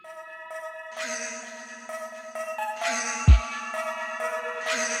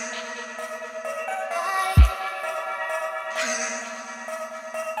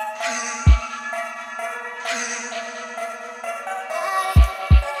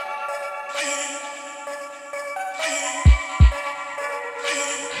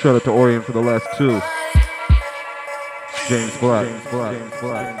Shout out to Orion for the last two. James Black.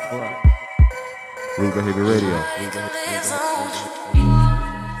 Rude Behavior Radio.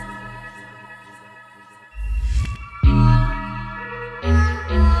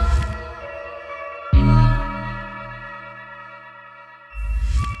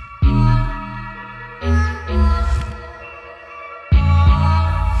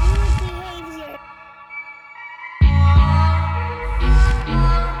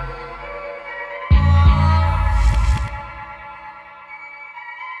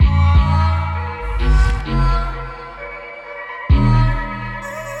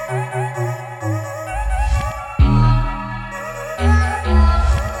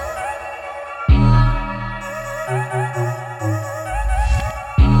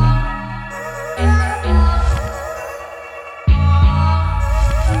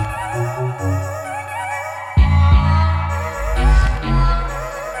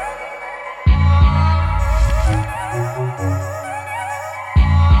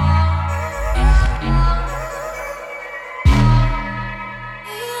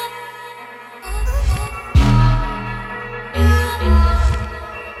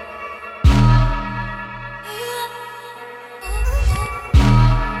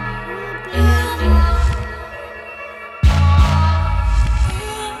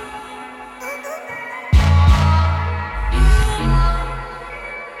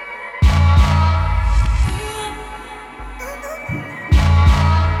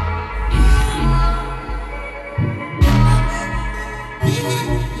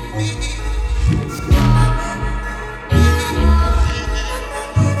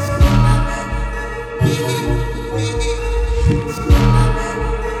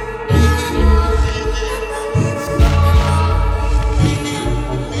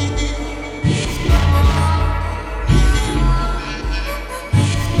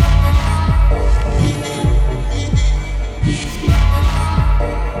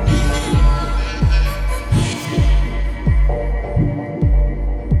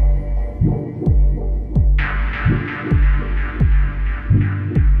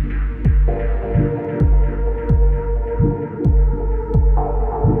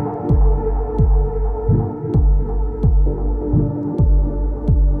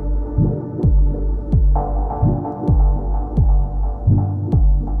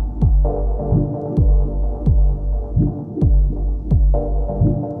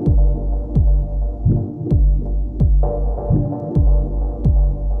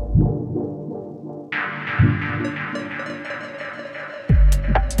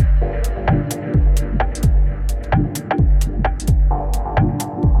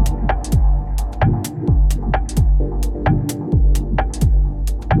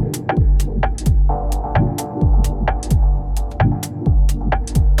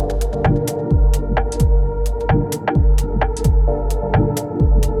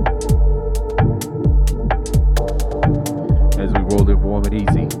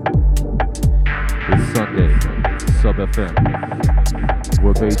 FM,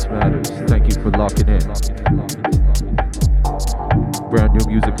 where bass matters. Thank you for locking in. Brand new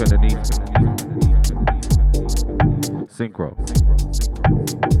music underneath. Synchro.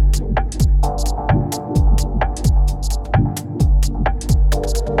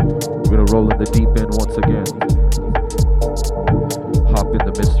 We're gonna roll in the deep end once again. Hop in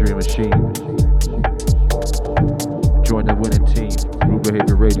the mystery machine. Join the winning team. Rude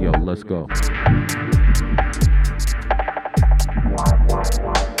Behavior Radio. Let's go.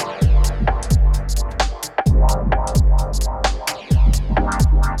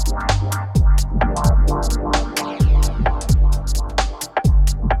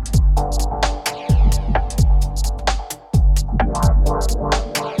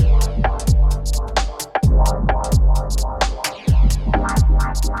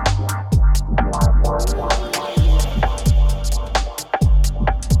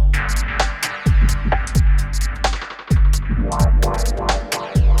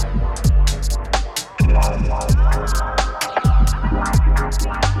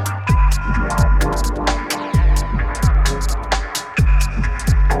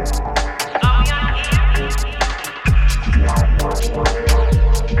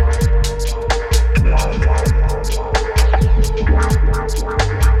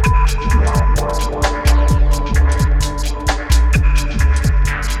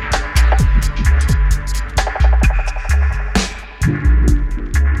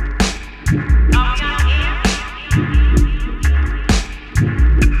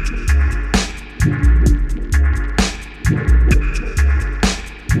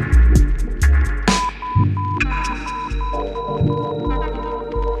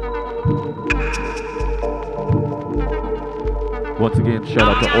 Once again, shout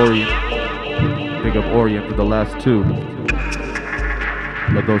out to Orient. Big up Orient for the last two.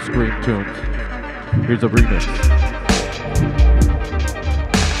 Love those scream tunes. Here's a remix.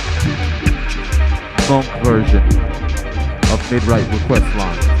 Monk version of Mid-Right Request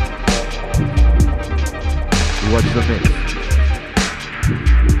Line. Watch the mix.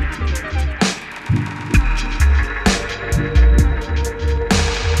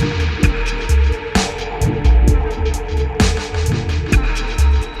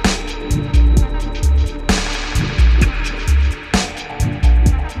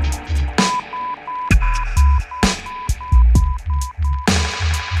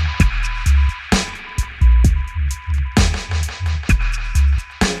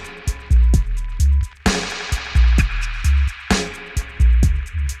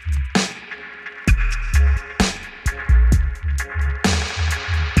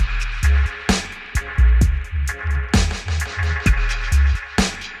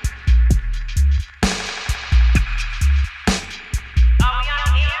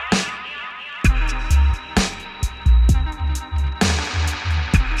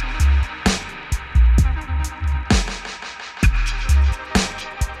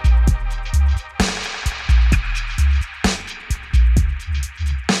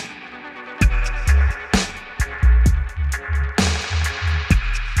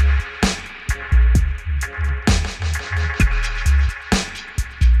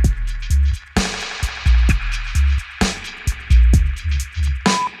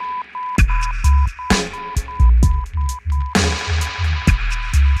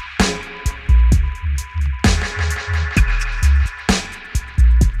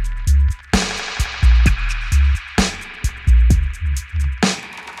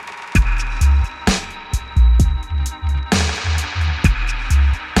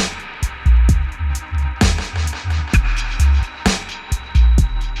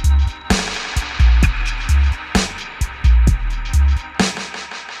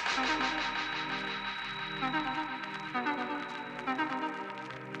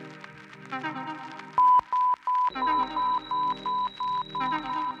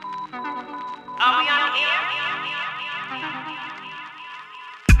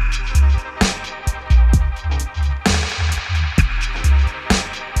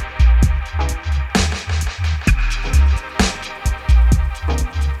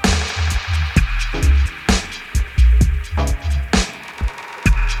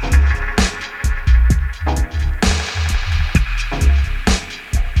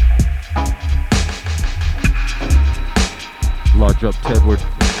 Large up Tedward.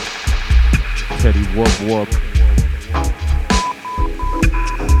 Teddy Wub Wub.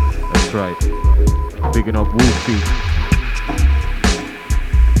 That's right. Bigging up Wolfie.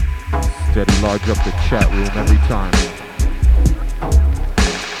 Steady large up the chat room every time.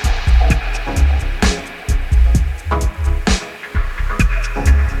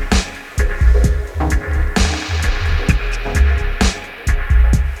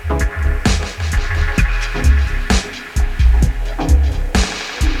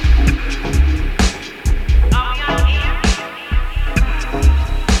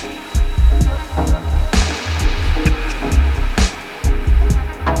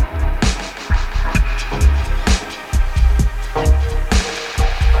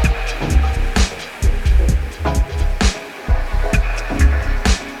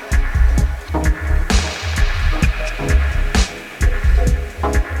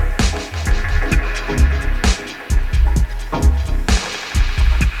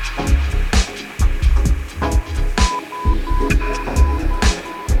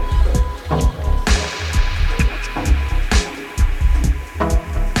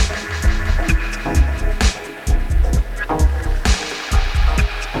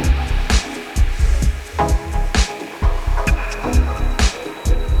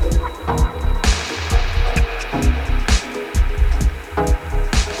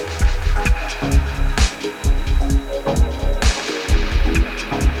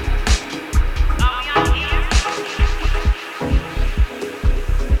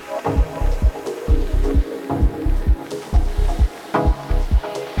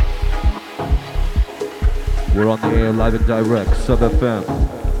 We're on the air live and direct, Sub FM,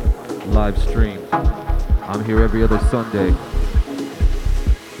 live stream. I'm here every other Sunday.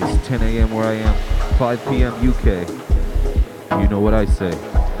 It's 10 a.m. where I am, 5 p.m. UK. You know what I say.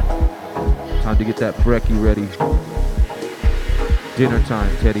 Time to get that brekkie ready. Dinner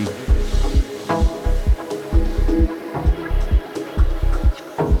time, Teddy.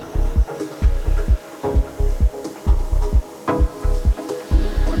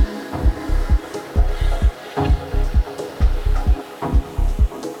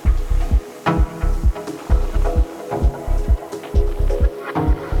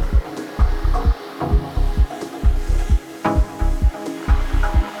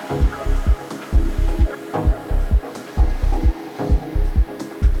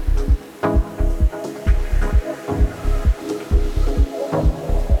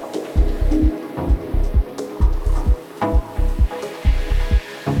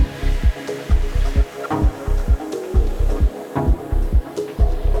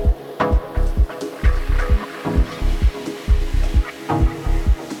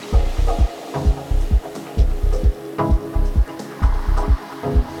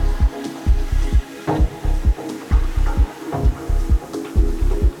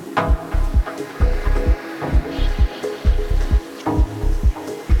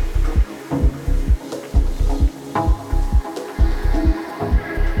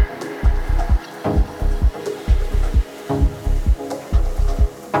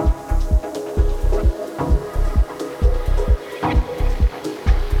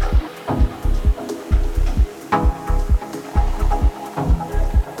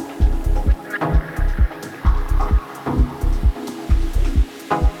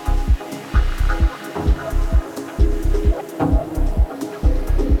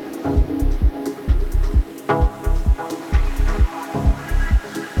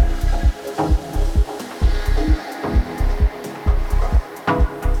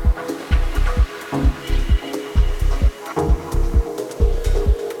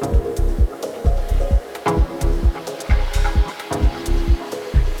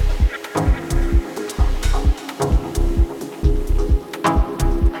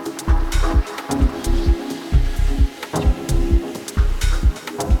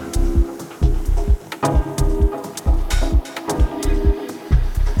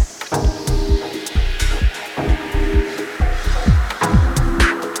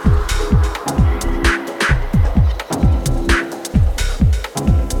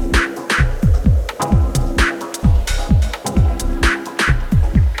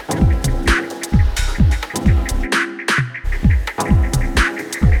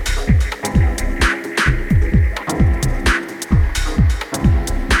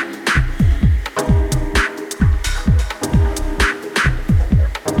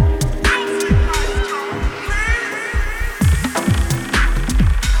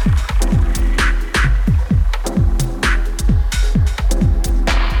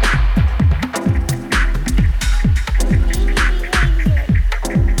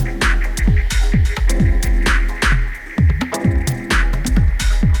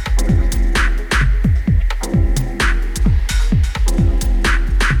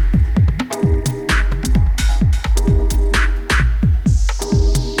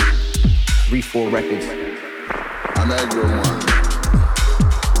 3-4 records. I'm aggro one.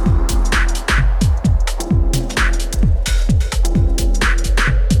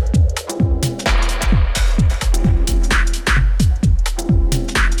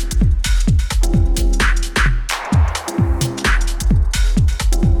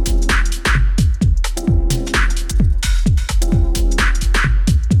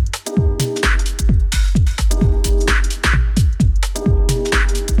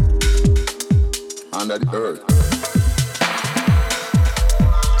 Under the earth.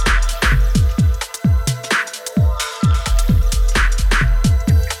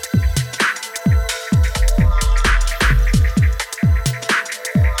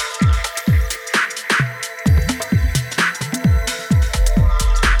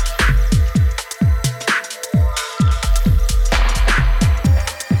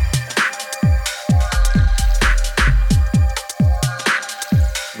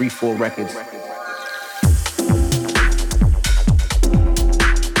 Records.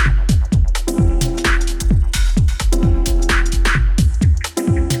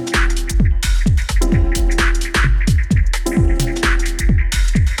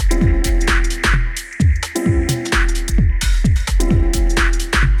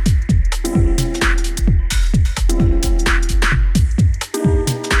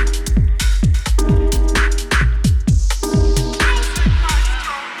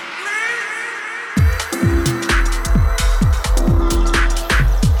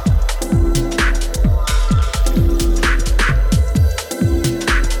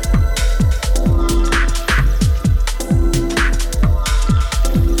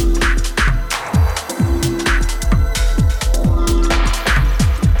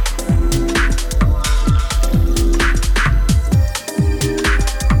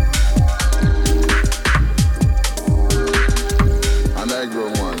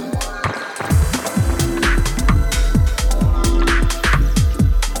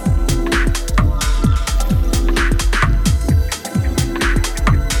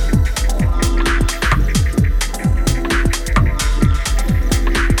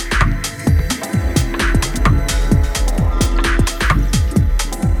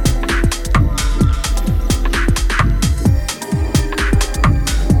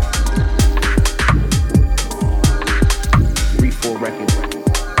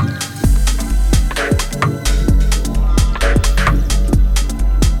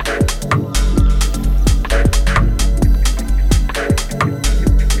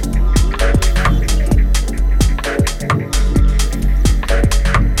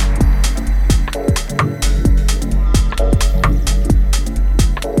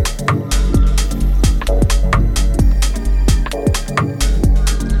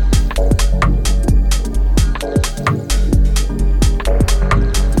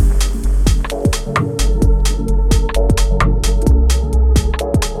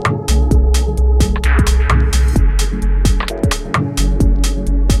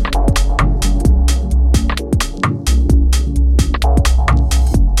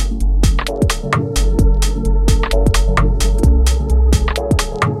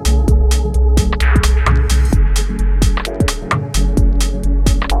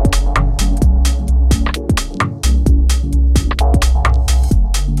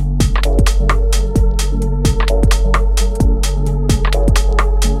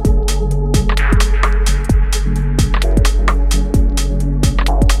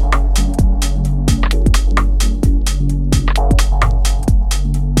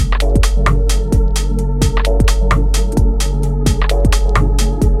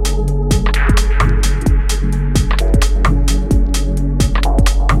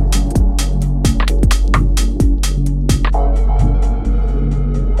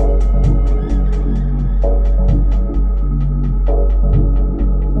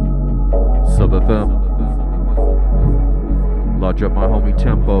 Drop my homie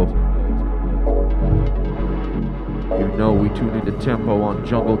Tempo. You know we tune into Tempo on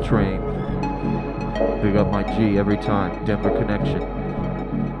Jungle Train. Big up my G every time, Denver Connection.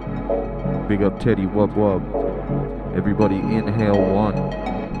 Big up Teddy, wub wub. Everybody inhale one.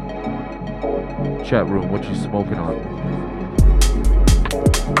 Chat room, what you smoking on?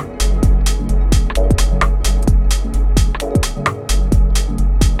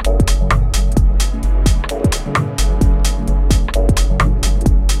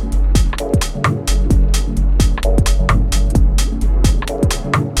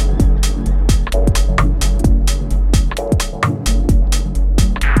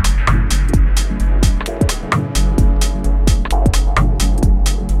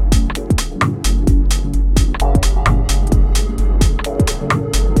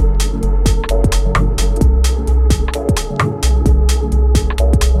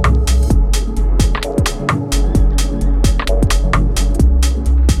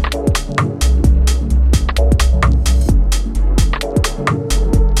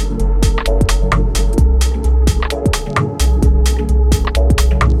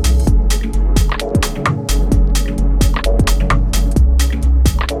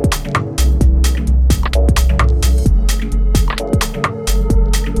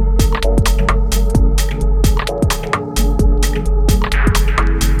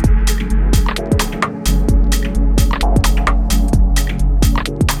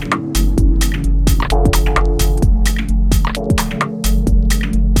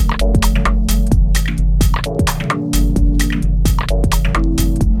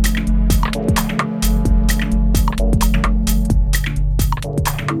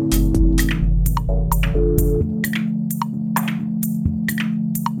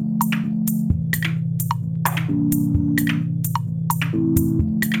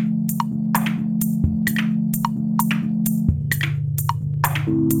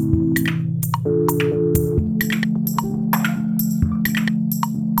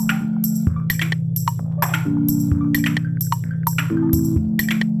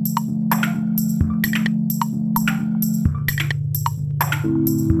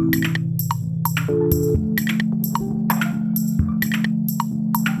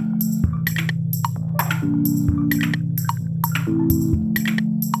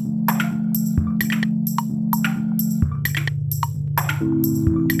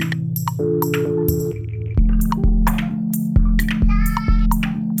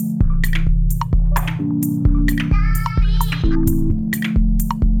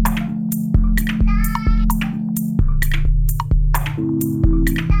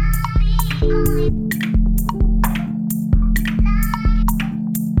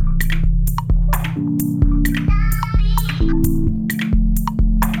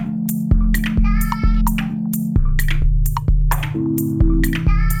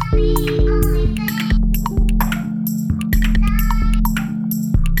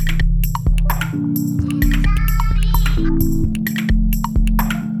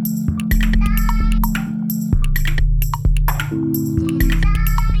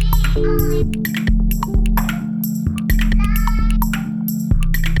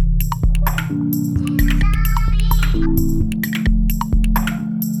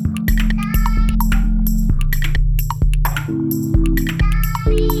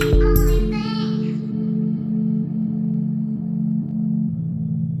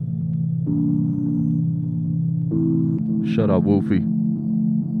 Shut up, Wolfie.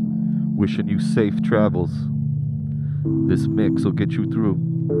 Wishing you safe travels. This mix will get you through.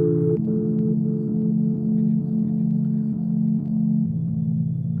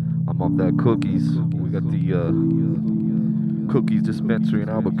 I'm off that cookies. We got the cookies dispensary in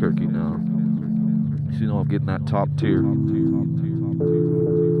Albuquerque now. So you know I'm getting that top tier.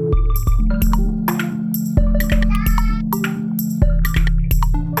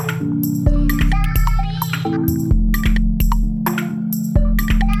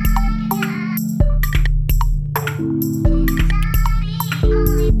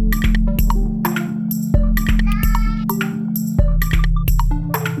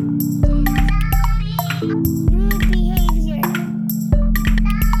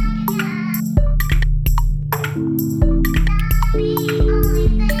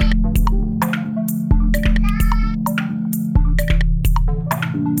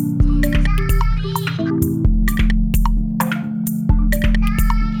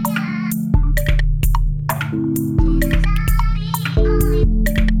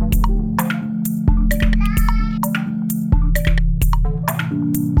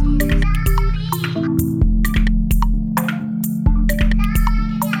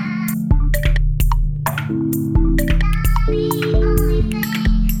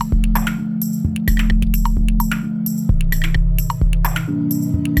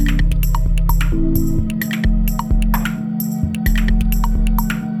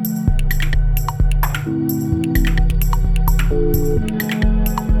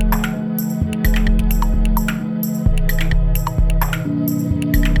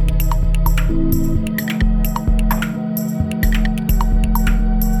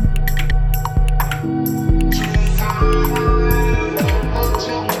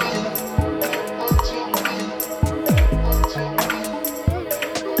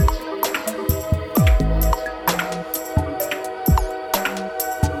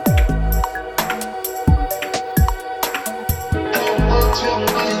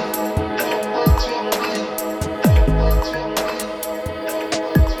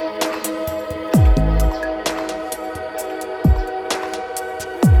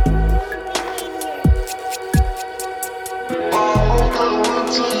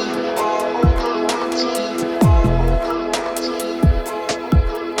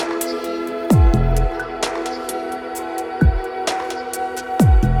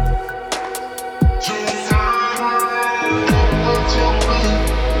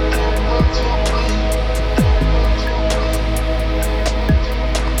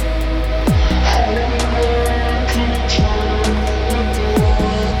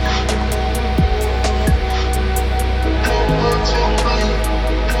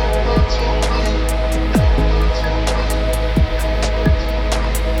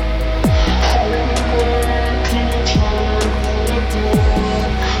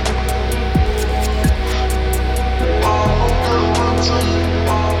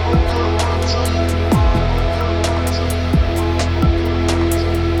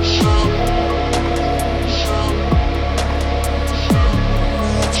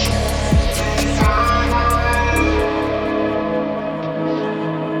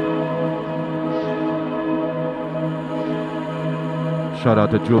 Shout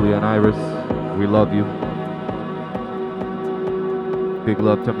out to Julia and Iris. We love you. Big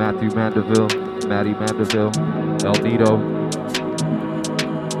love to Matthew Mandeville, Maddie Mandeville, El Nito.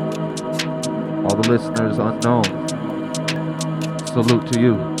 All the listeners unknown. Salute to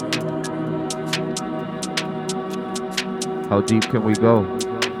you. How deep can we go?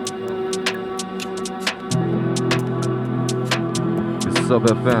 It's Sub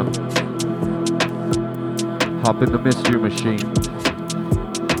FM. Hop in the mystery machine.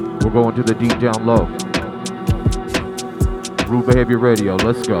 We're going to the deep down low. Rude Behavior Radio,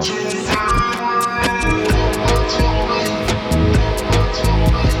 let's go.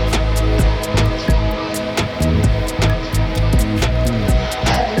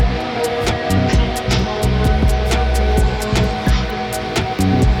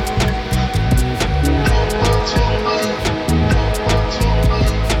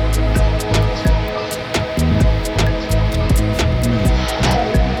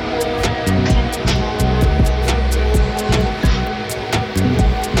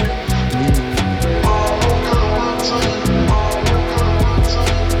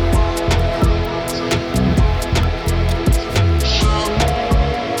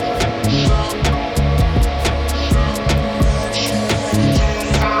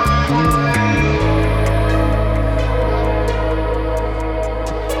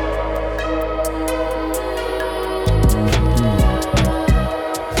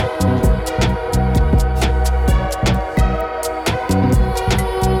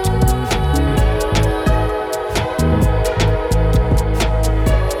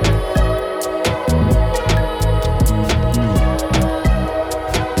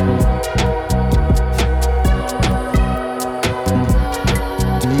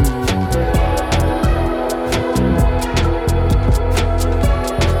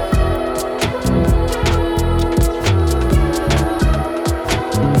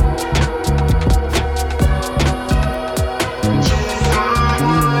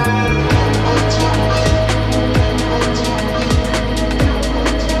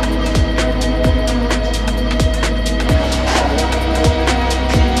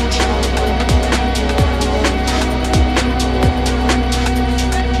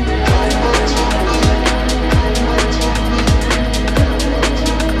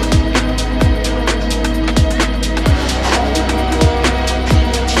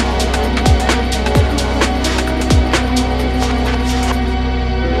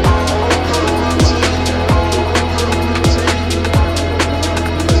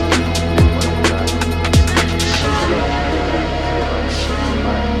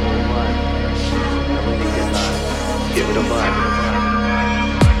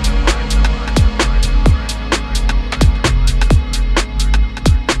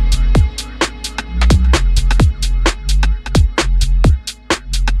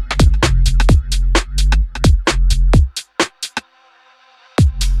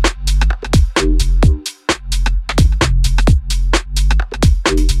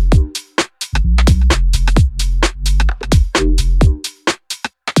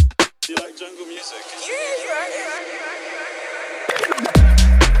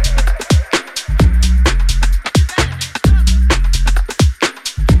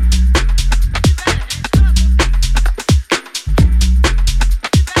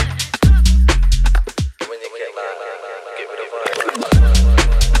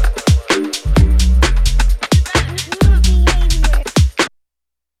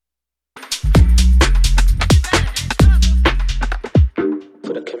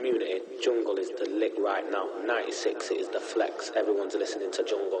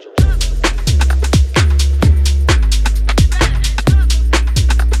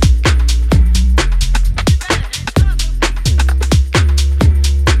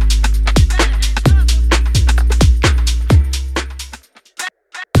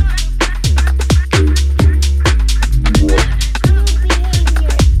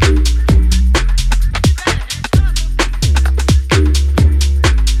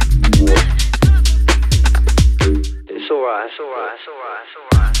 It's alright.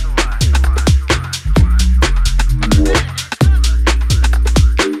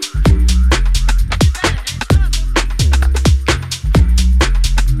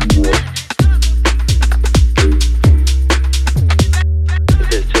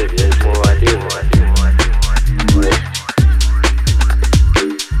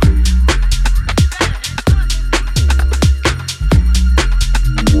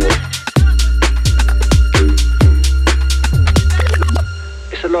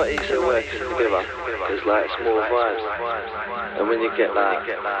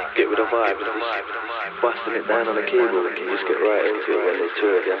 get rid of vibes, busting it down on the keyboard, you just get right into it when there's two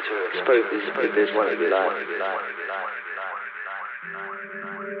of you. Suppose if there's one of you like.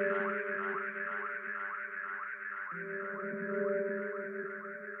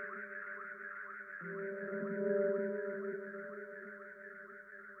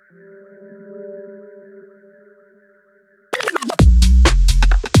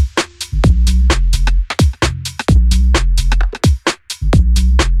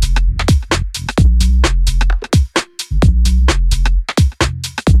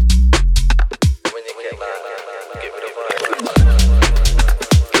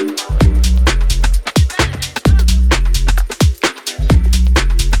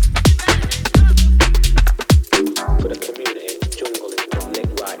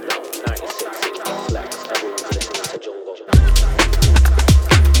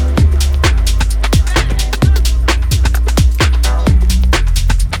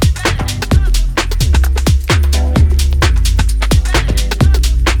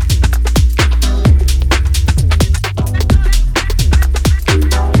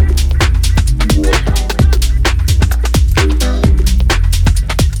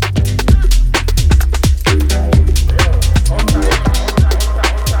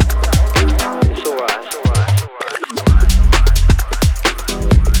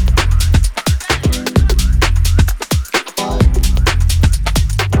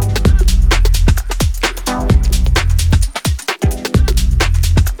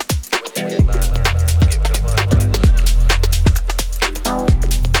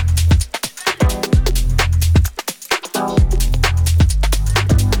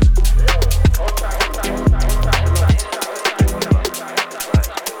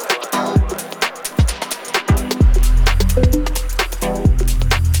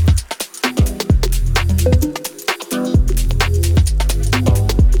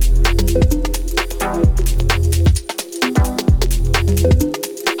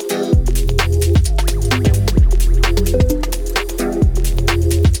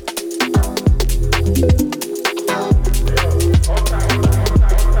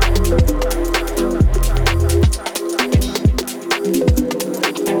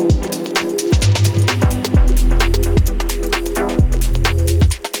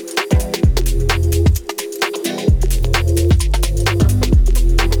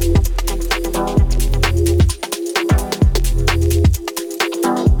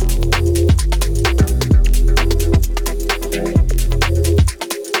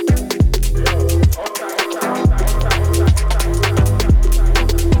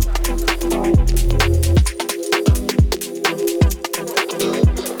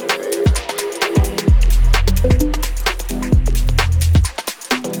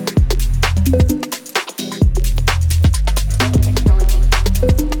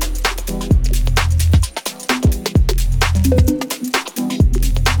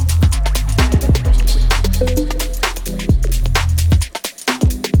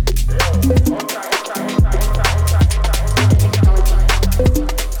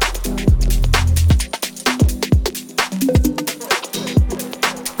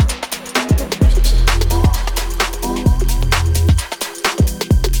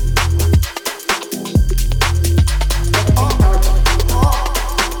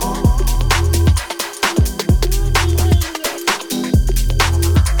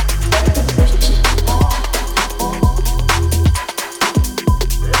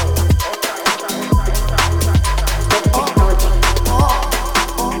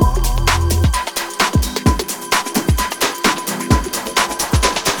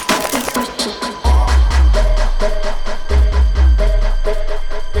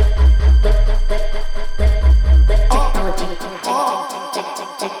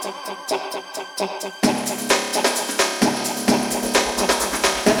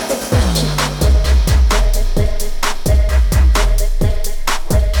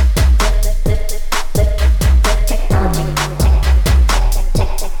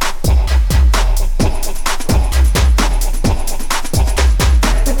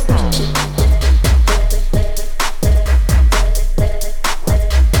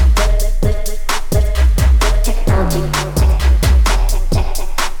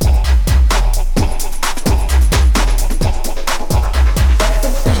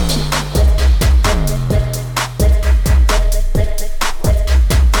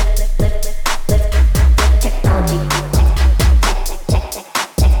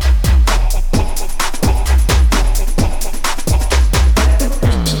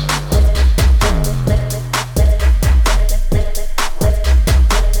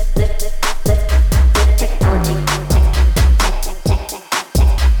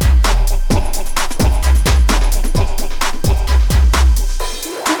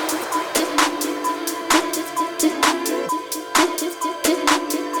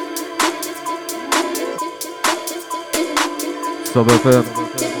 Sub FM.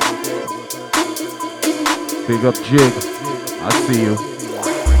 Big up Jig. I see you.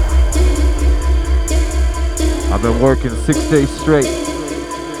 I've been working 6 days straight.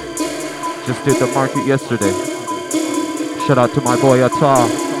 Just did the market yesterday. Shout out to my boy Atta.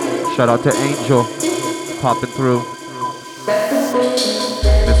 Shout out to Angel. Popping through.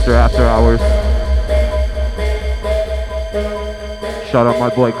 Mr. After Hours. Shout out my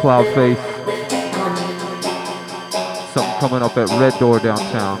boy Cloudface. Something coming up at Red Door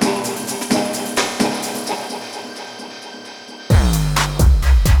downtown.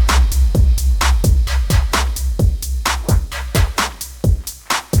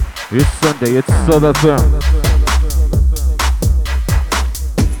 It's Sunday, it's Sub FM.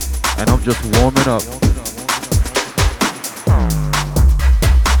 And I'm just warming up.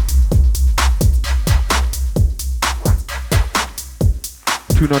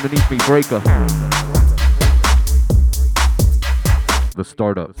 Tune underneath me, Breaker. The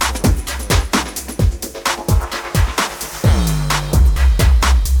startup.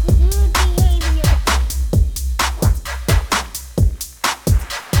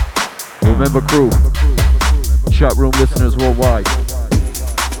 Remember crew, chat room listeners worldwide.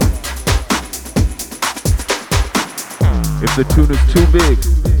 If the tune is too big,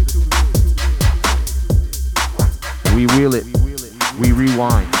 we wheel it, we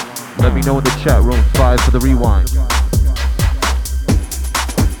rewind. Let me know in the chat room, 5 for the rewind.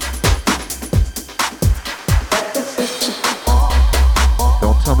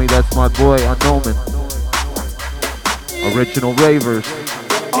 Don't tell me that's my boy Unknown. Original ravers.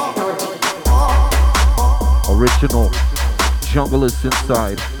 Original junglist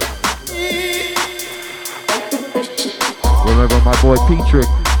inside. Remember my boy Petrick,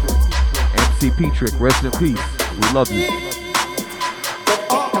 MC Petrick, rest in peace. We love you.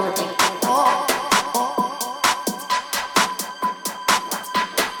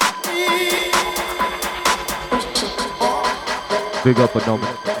 Big up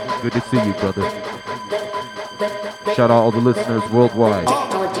Anoman. Good to see you, brother. Shout out all the listeners worldwide.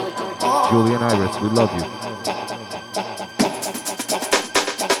 Julian Iris, we love you.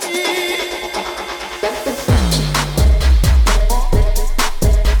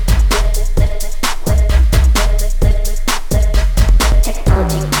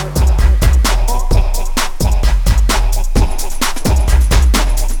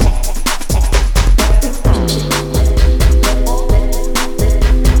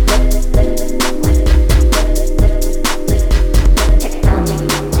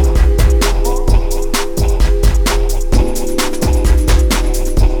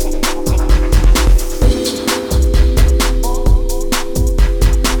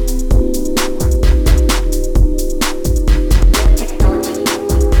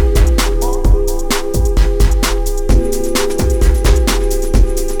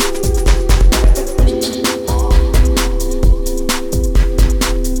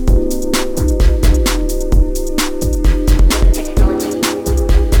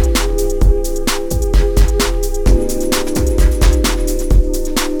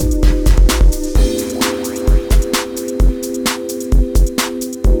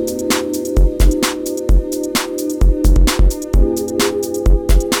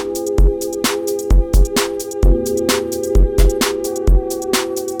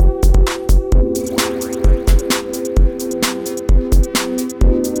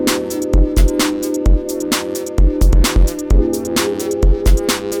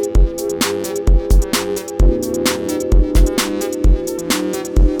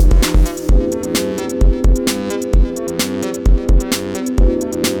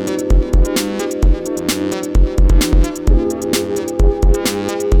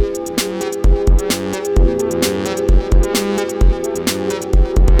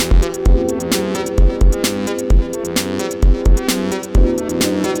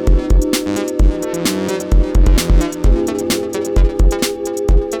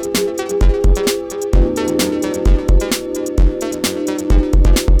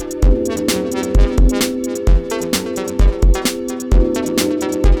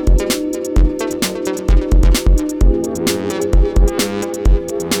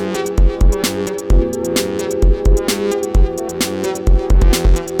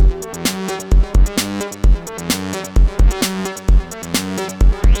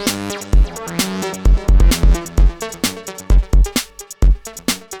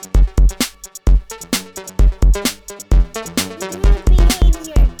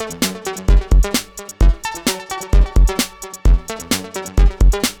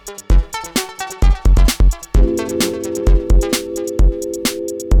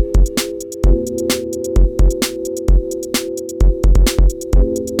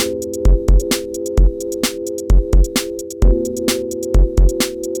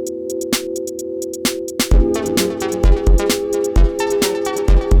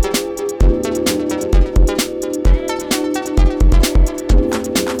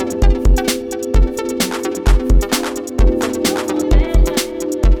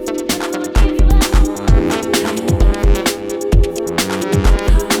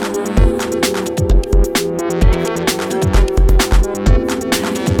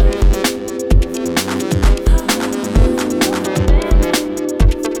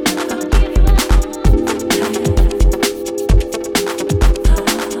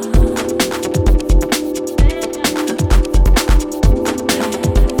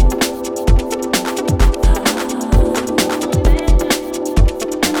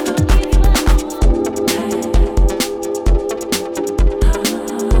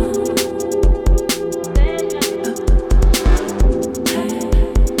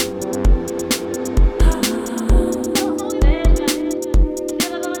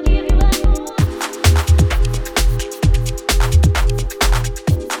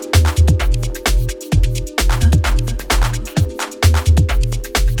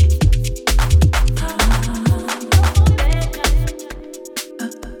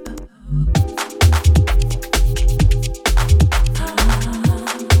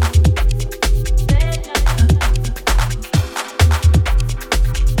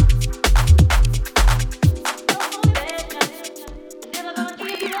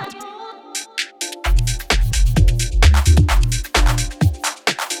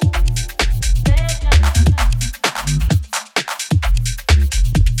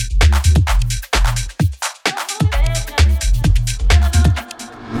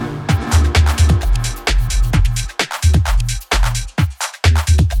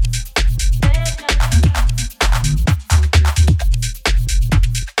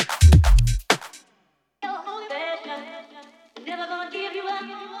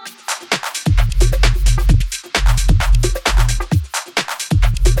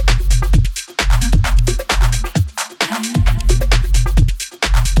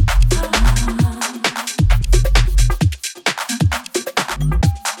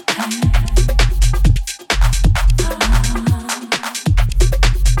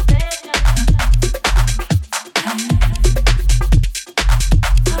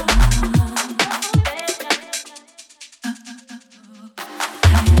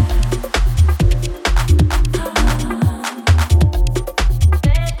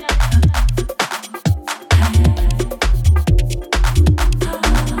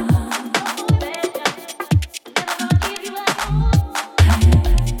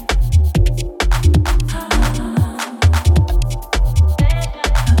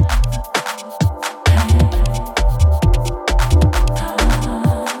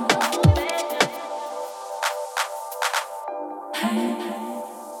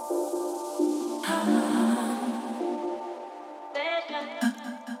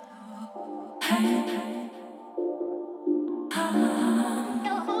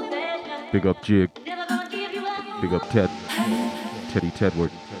 Big up Jig. Big up Ted. Teddy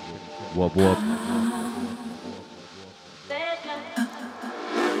Tedward. Wub wub.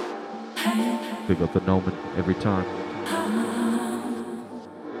 Big up the Noman every time.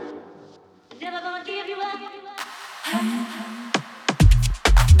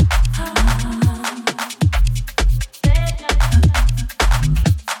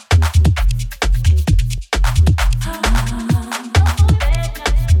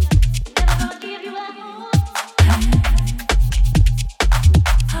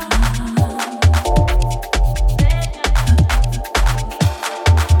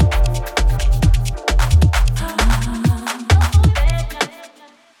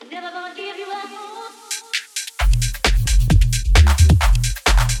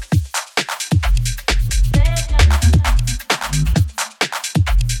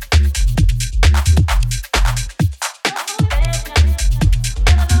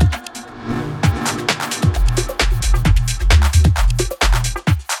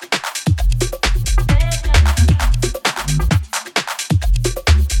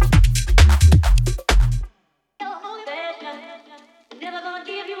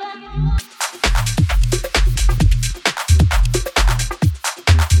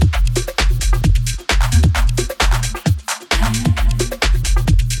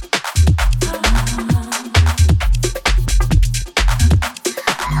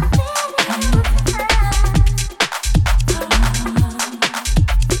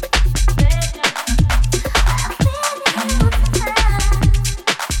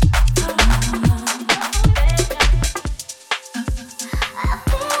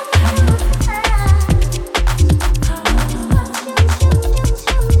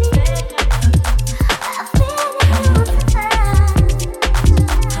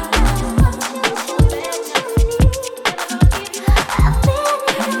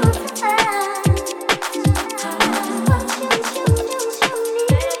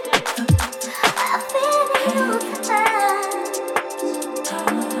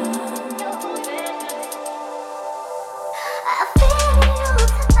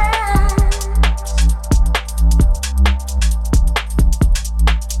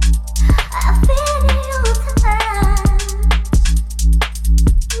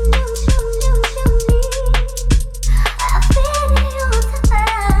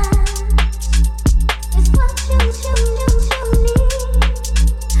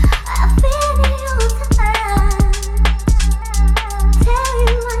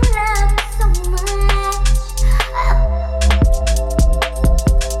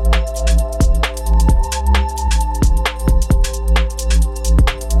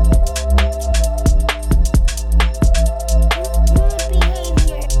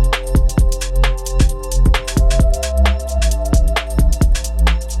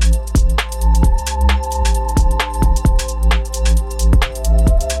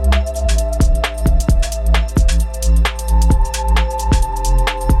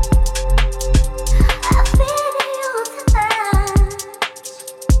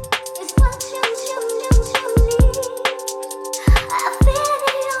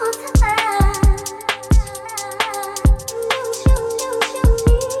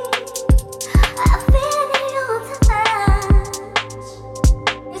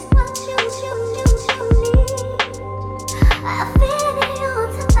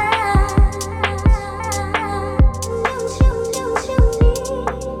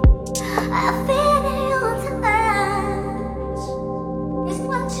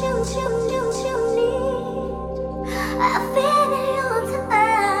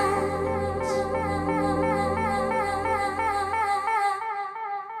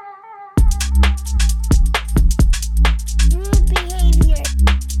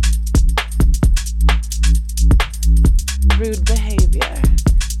 Rude behavior.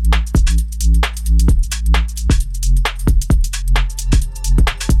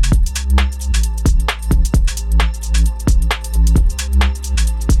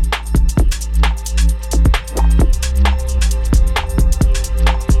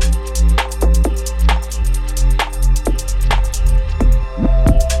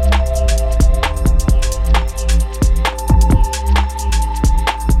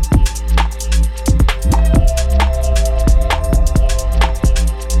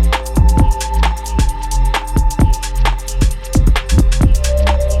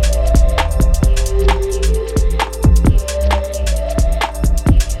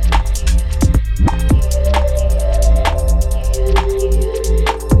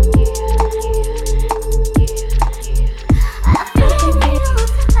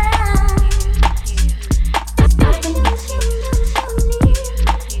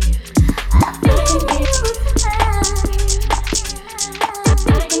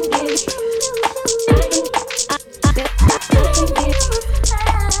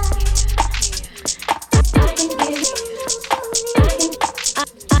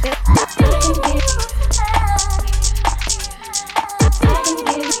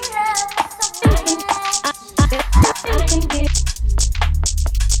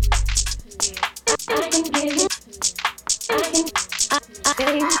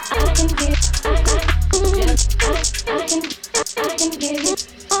 Baby,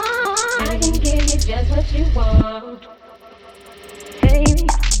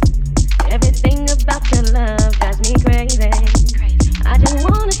 everything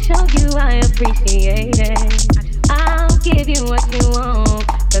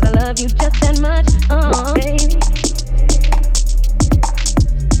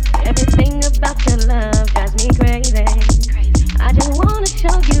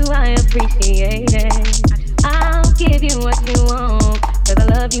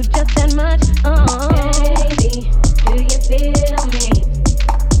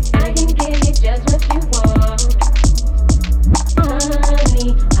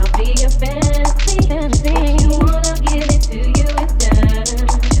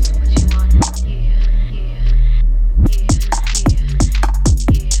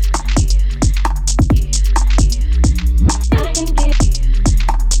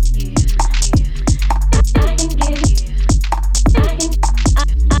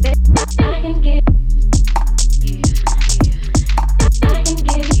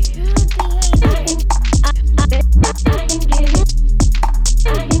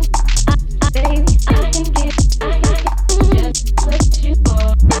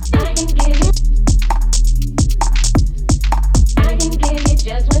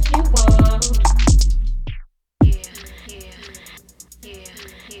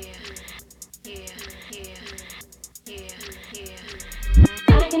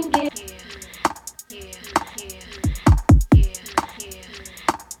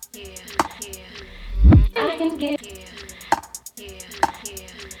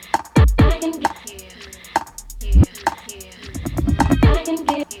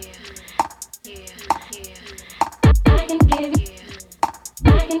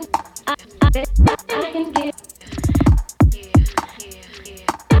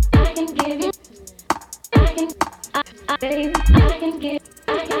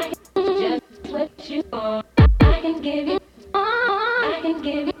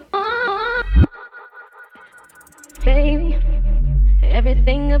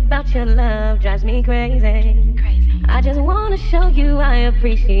about your love drives me crazy. I just wanna show you I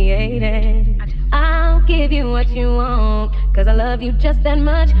appreciate it. I'll give you what you want, 'cause I love you just that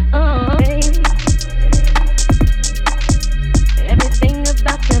much. Oh, baby, everything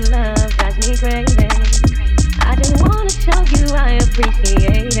about your love drives me crazy. I just wanna show you I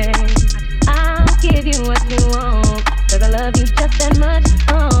appreciate it. I'll give you what you want, 'cause I love you just that much.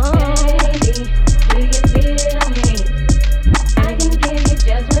 Oh, baby, do you feel me? I can give you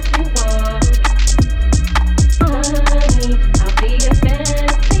just what you want. Honey, I'll be your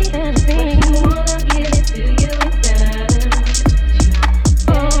fantasy. What you wanna give it to you instead.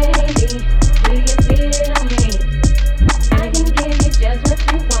 Baby, do you feel me? I can give you just what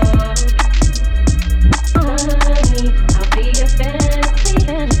you want.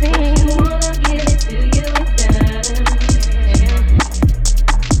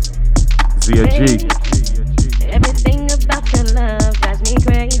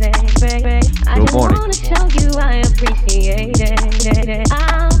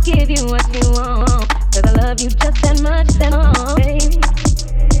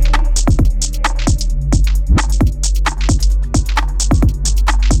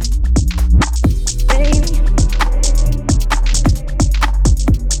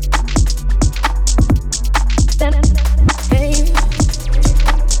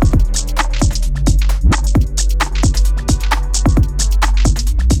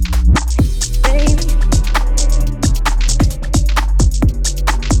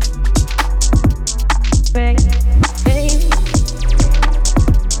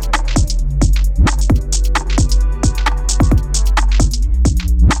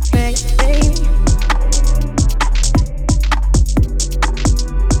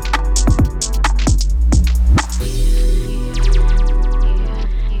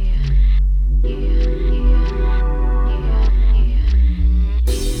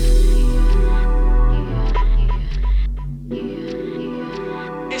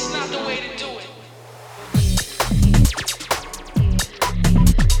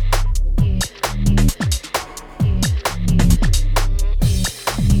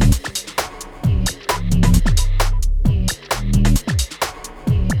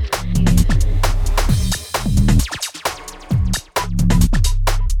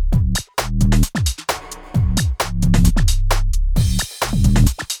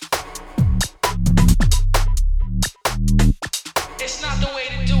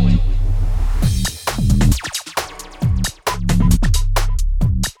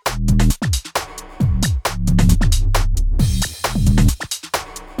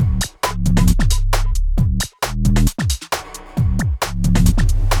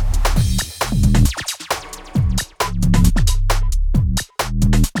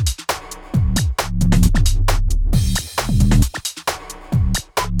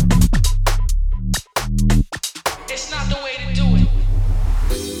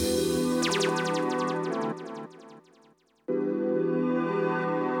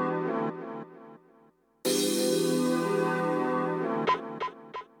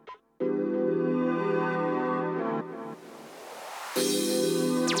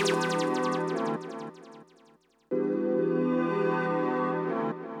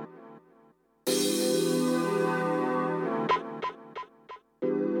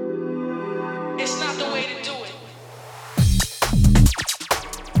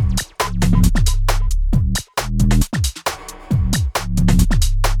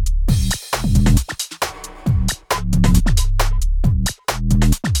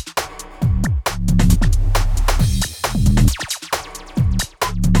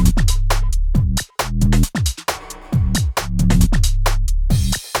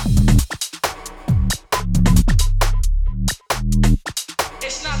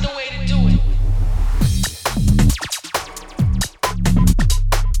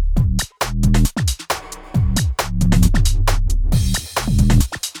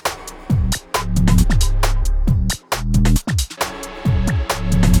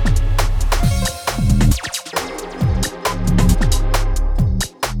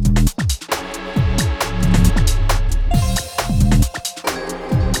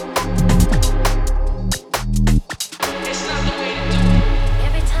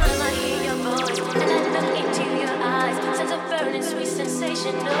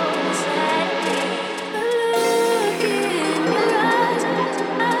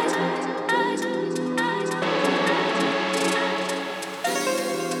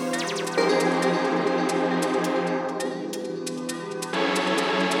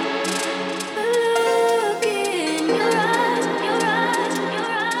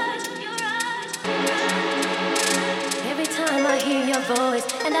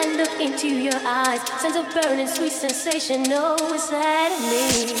 and I look into your eyes. Sense of burning, sweet sensation, no inside of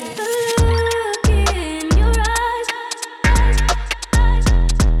me. Look in your eyes.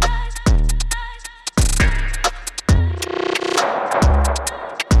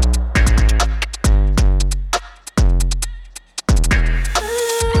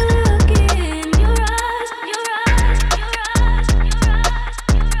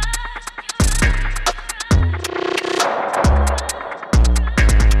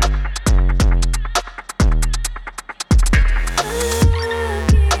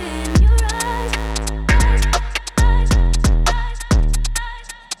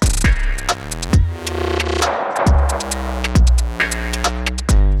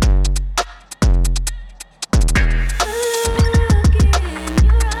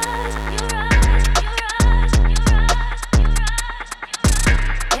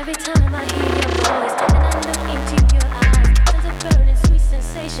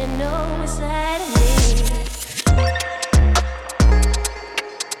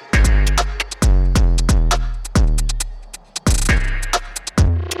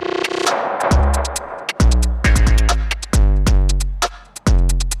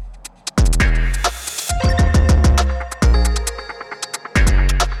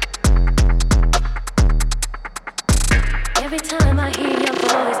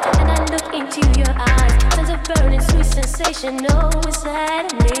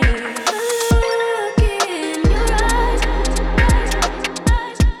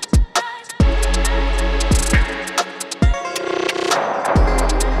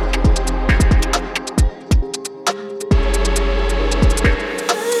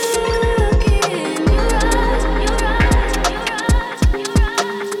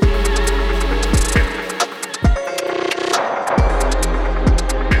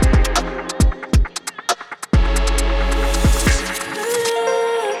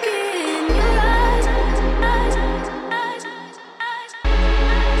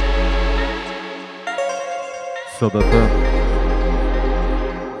 So the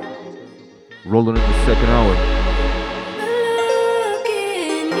rolling in the second hour.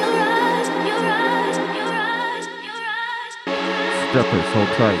 Steppers, hold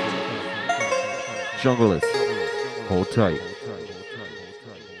tight. Junglers, hold tight.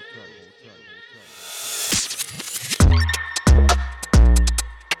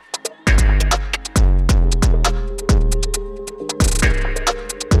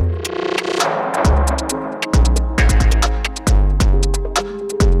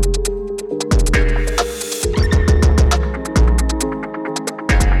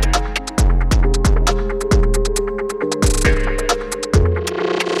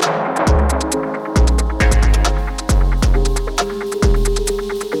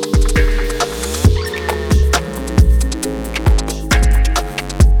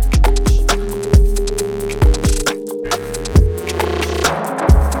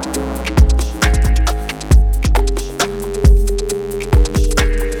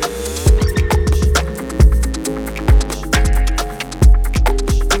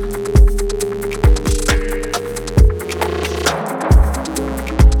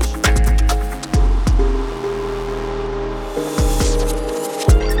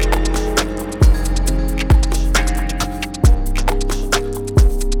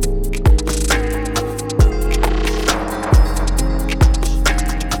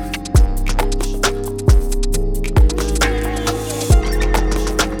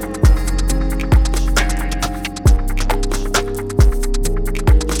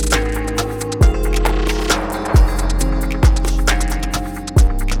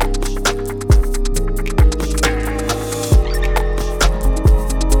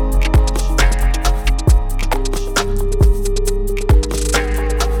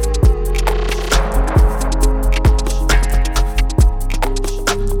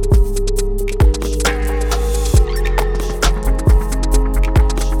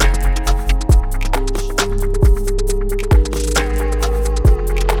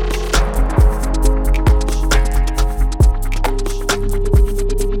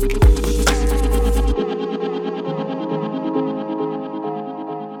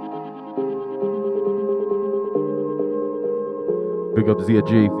 Big up Zia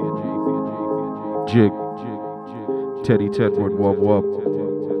G, Jig, Teddy Tedward, Wub Wub.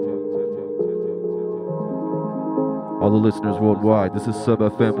 All the listeners worldwide, this is Sub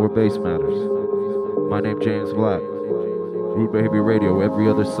FM where bass matters. My name James Black, Rude Behavior Radio every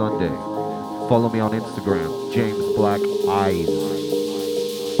other Sunday. Follow me on Instagram, JamesBlack Eyes.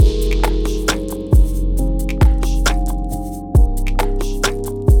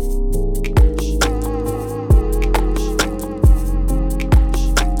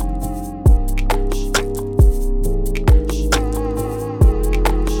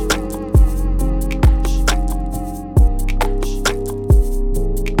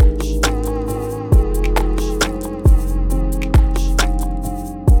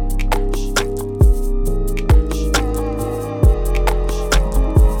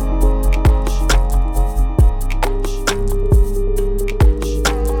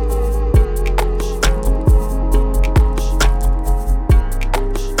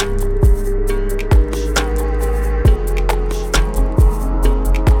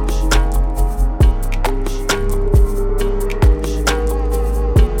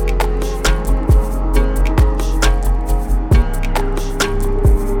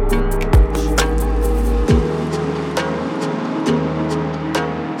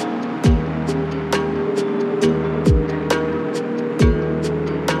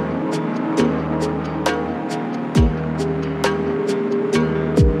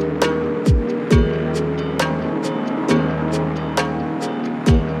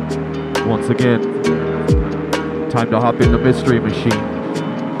 once again. Time to hop in the mystery machine.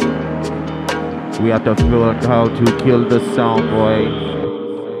 We have to figure out how to kill the sound boy.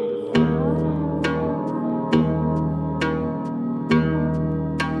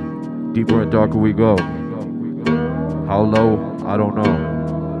 Deeper and darker we go. How low? I don't know.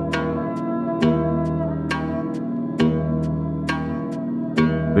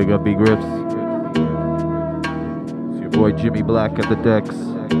 Big up, big riffs. It's your boy Jimmy Black at the decks.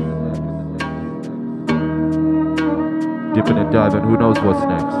 Dipping and diving, who knows what's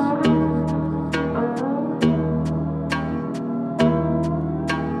next.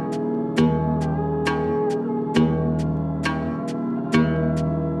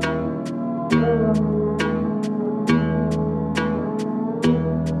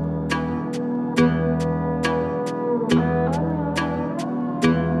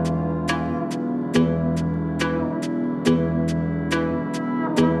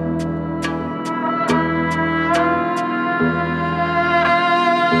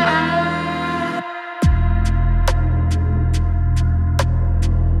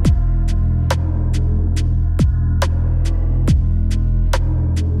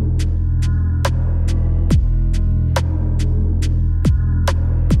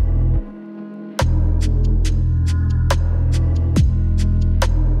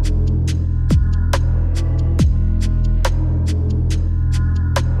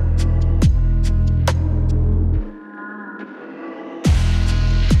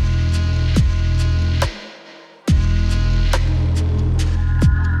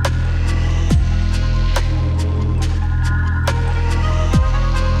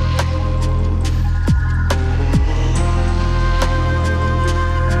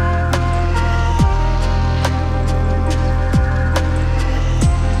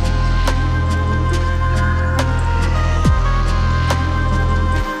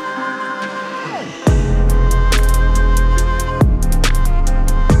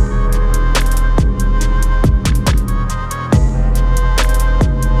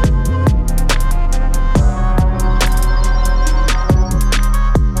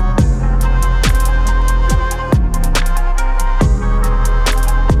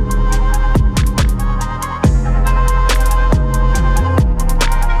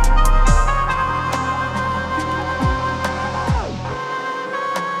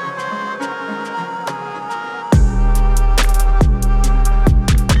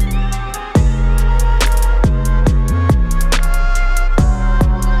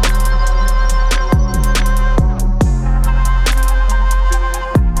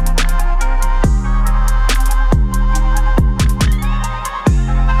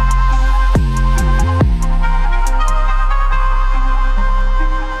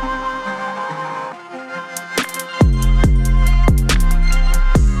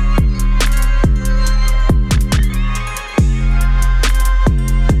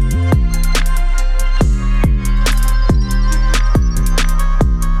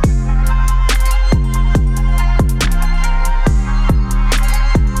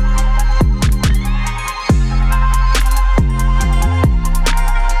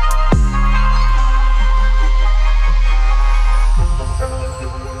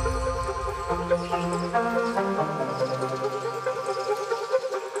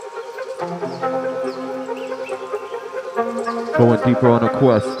 Going deeper on a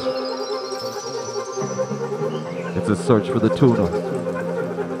quest. It's a search for the tuna.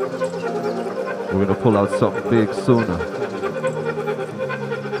 We're gonna pull out something big sooner.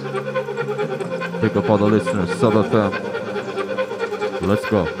 Pick up all the listeners, Sub FM. Let's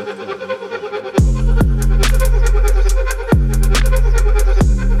go.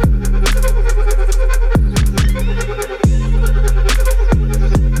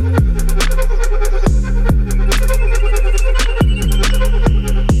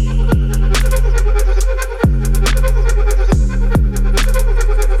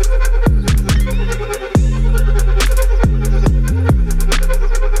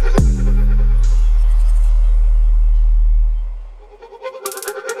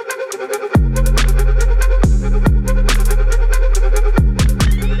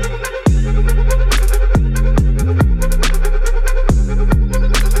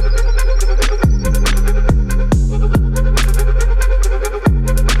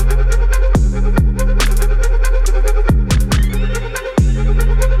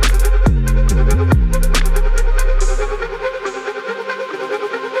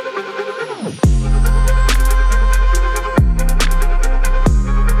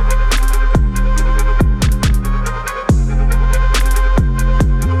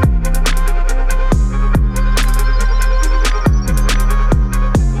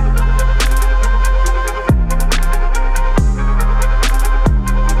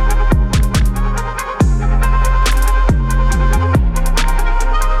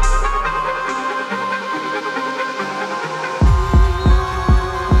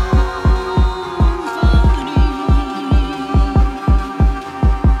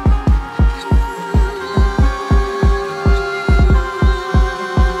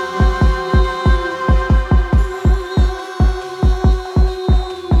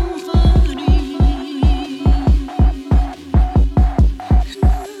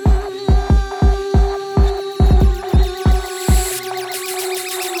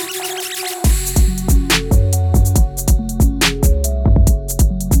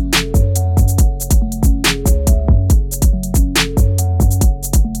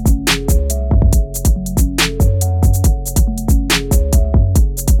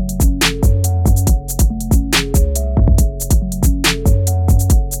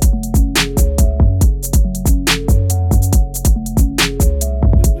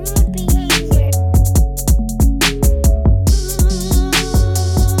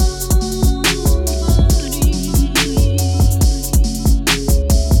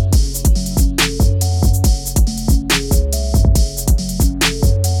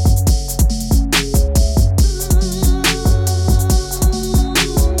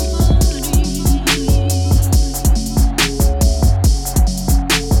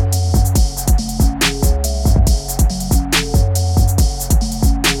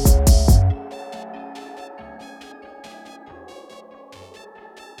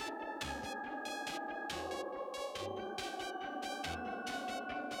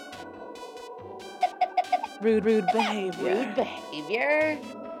 Rude behavior. Rude behavior?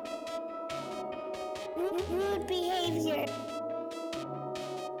 Rude behavior.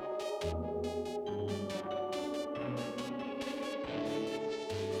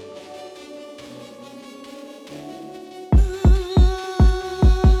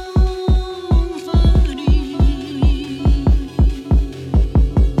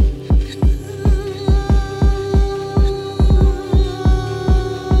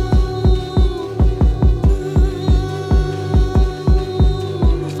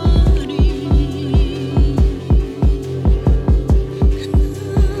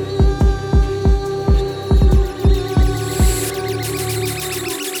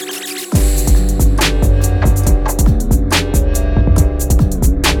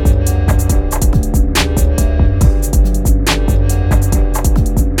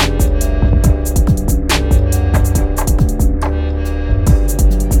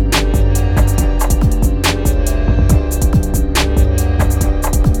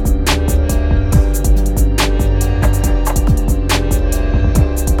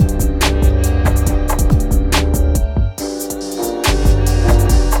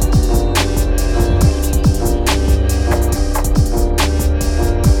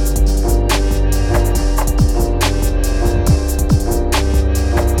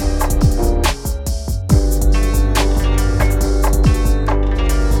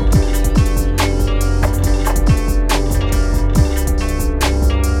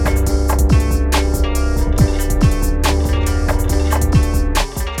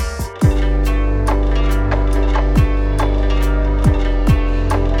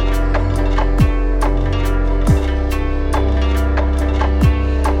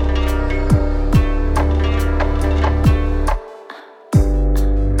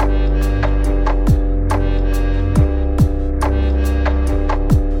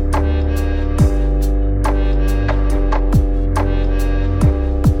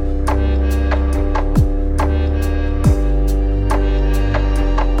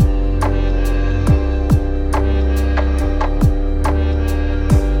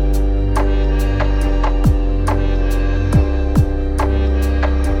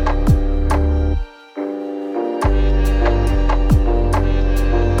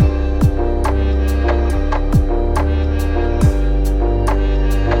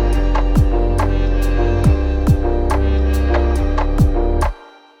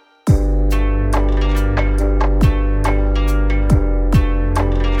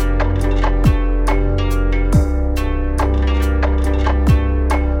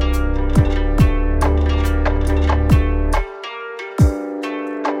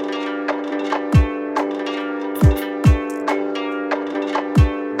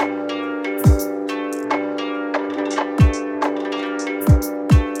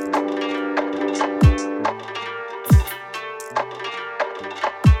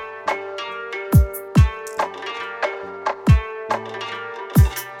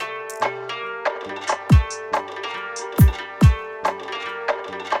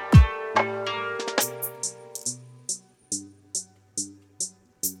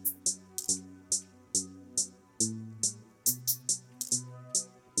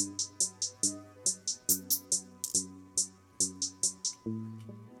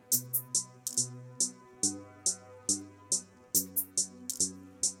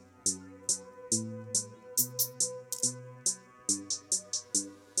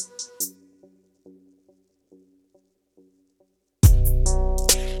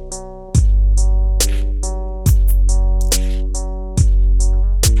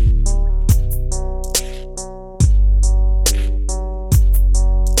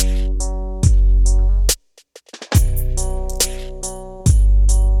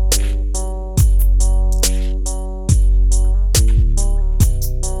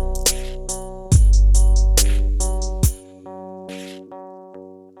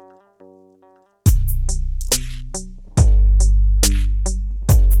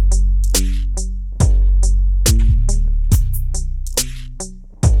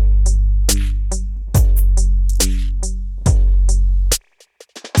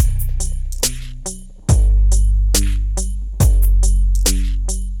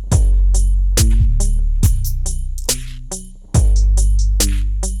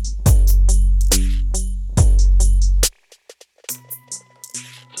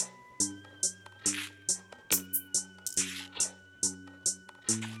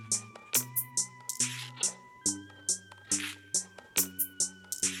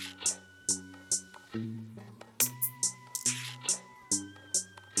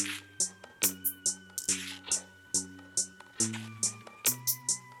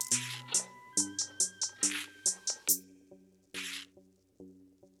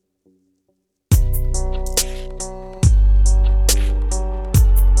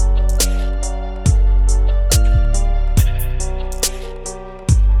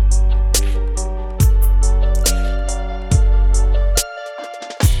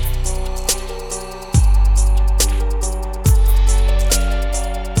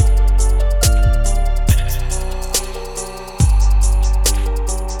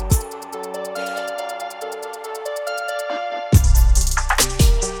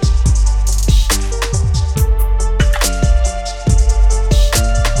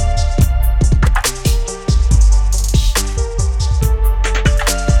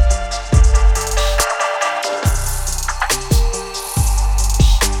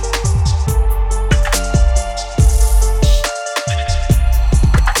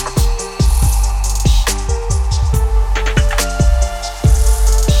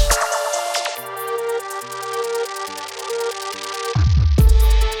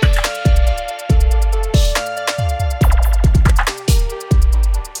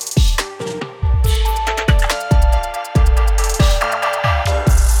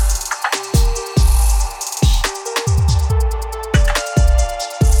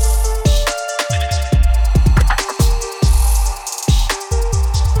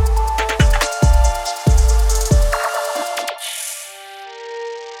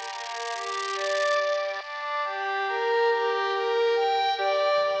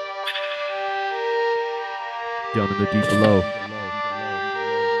 Down in the deep below,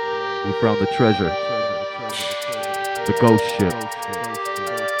 we found the treasure, the ghost ship.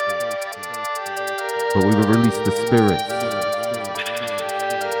 But we will release the spirits.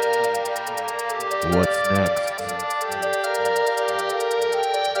 What's next?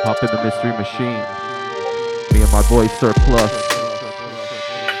 Hop in the mystery machine. Me and my boy Surplus.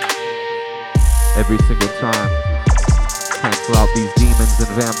 Every single time. Cancel out these demons and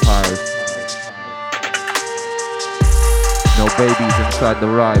vampires. No babies inside the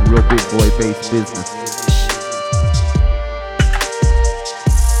ride. Real big boy bass business.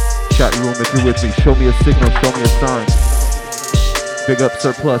 Chat room if you're with me. Show me a signal. Show me a sign. Big up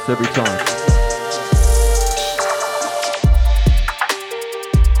Surplus every time.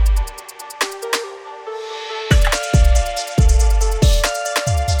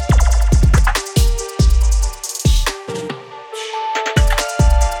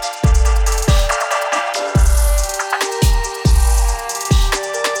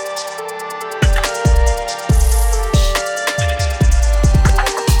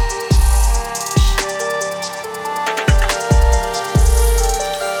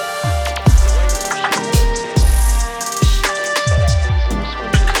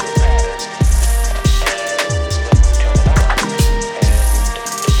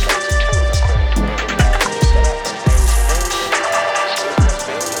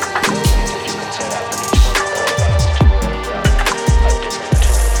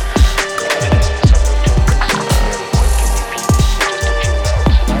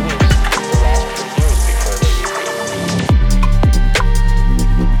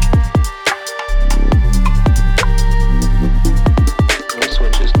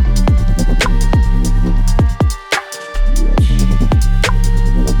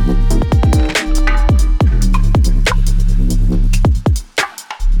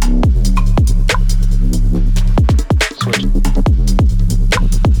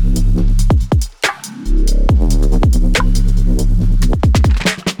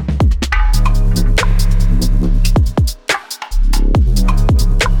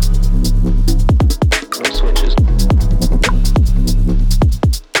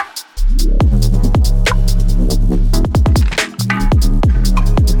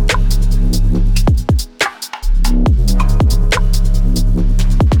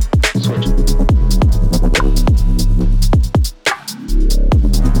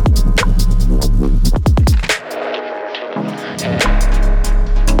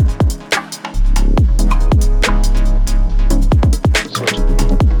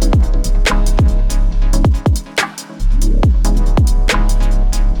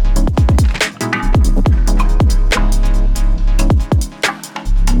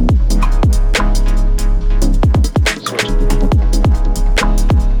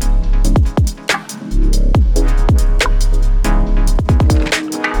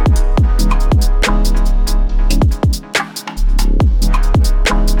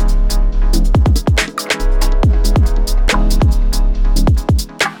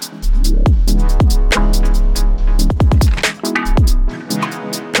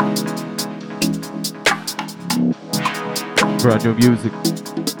 Brand new music.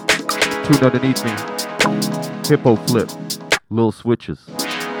 Tune underneath me. Hippo flip. Little switches.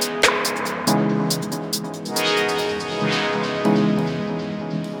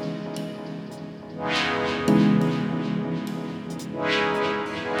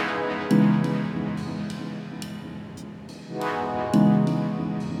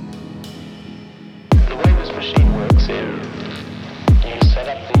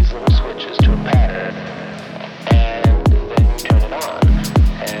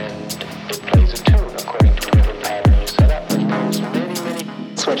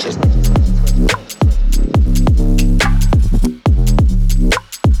 Switches.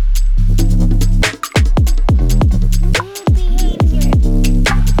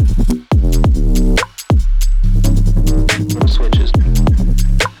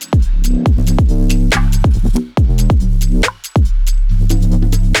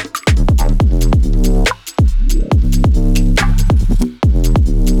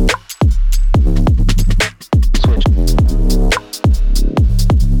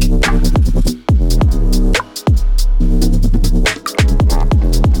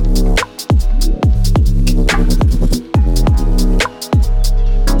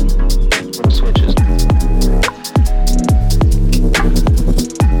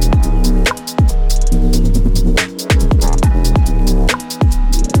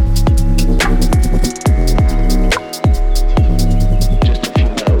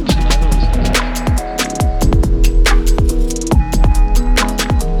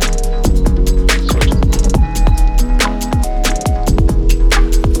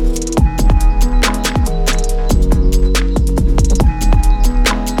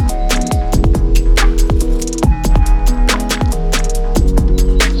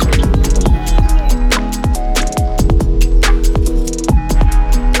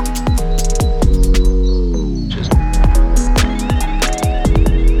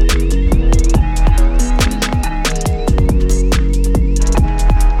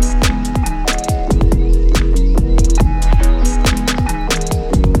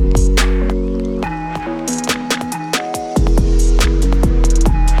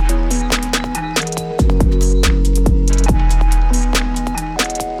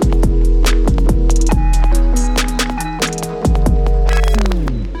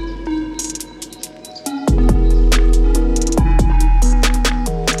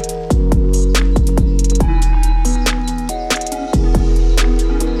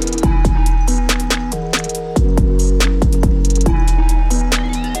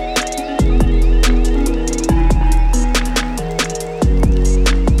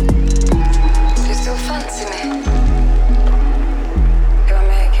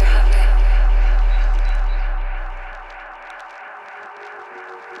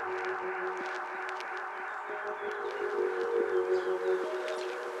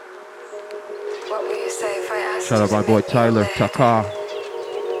 Shout out my boy Tyler, Taka.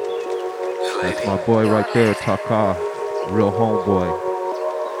 That's my boy right there, Taka. Real homeboy.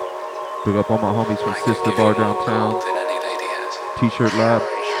 Big up all my homies from Sister Bar downtown. T-shirt Lab,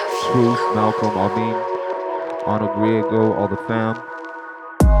 Truth, Malcolm, Amin, Ano Griego, all the fam.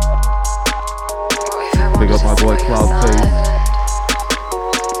 Big up my boy Cloudface.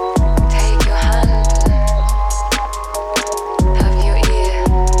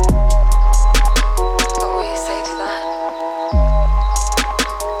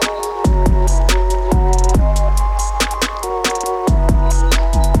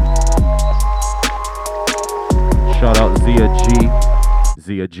 Shout out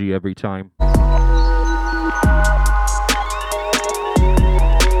Zia G every time.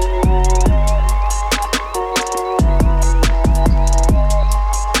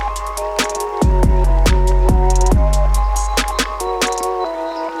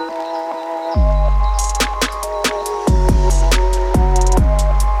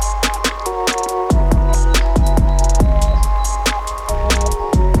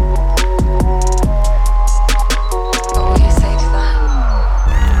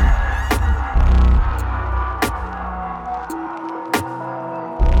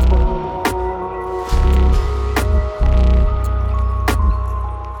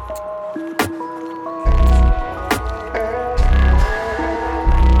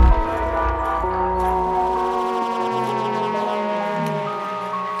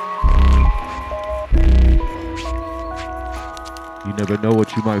 You never know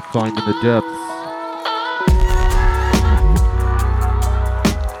what you might find in the depths.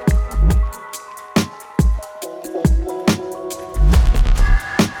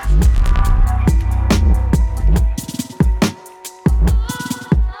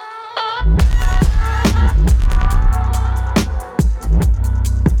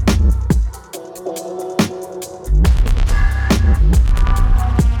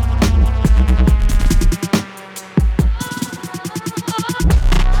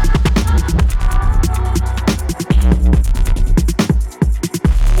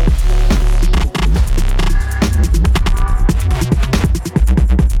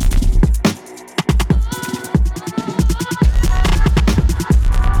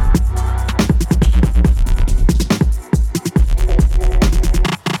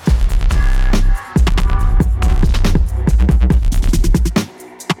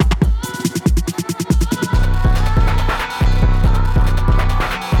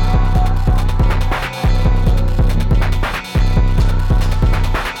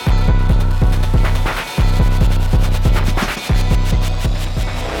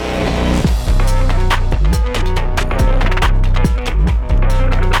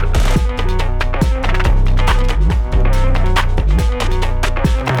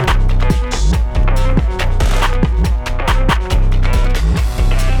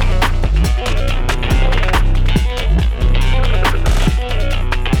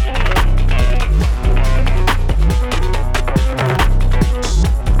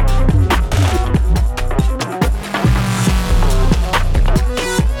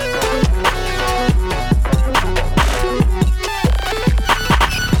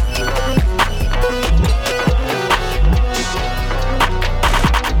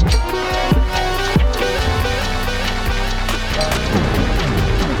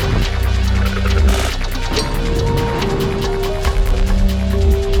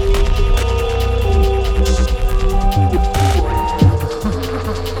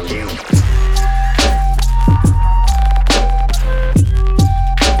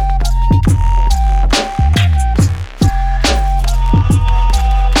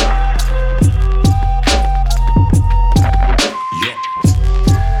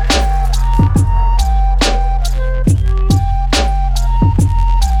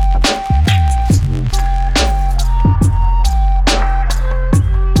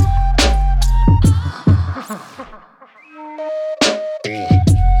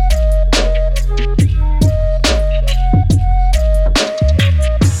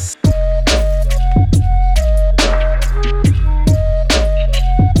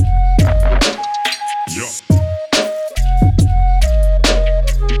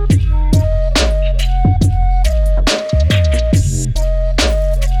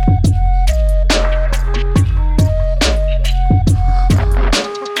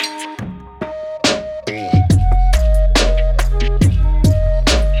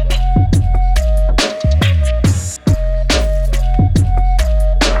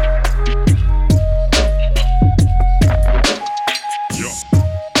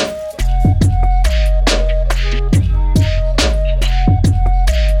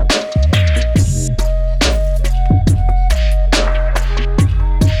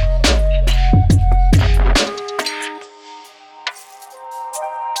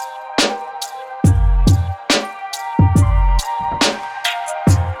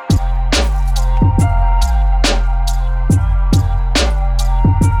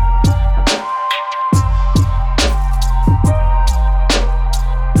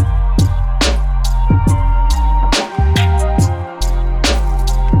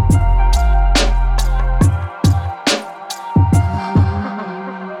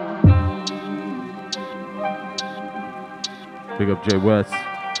 up Jay West.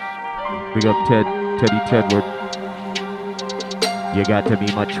 Big up Teddy Tedward. You got to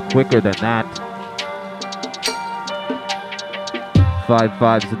be much quicker than that. 5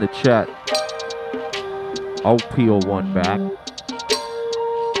 5s in the chat. I'll peel one back.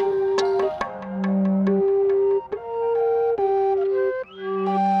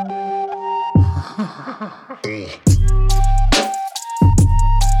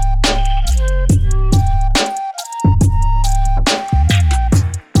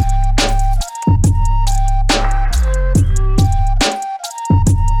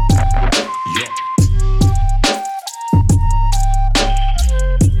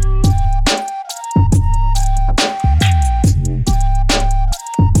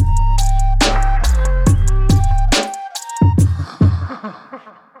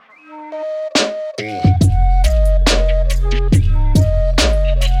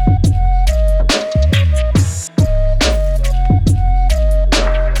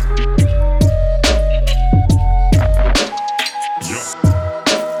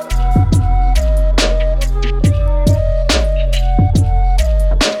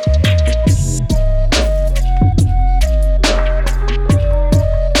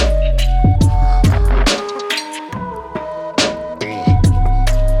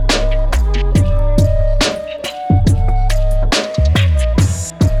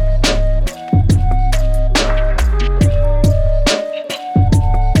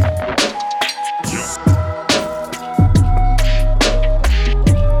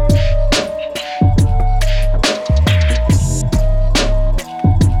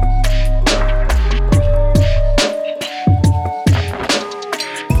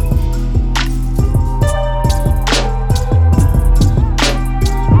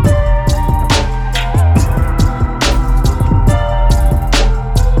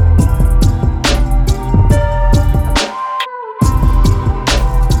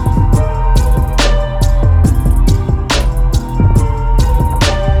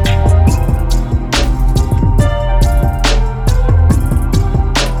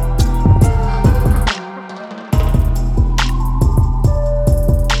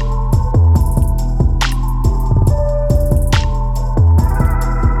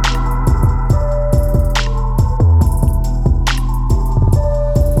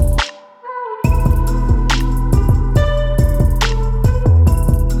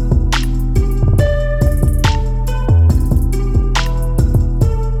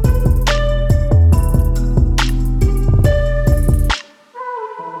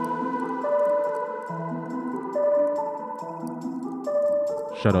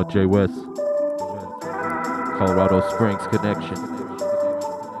 Shout out Jay West. Colorado Springs connection.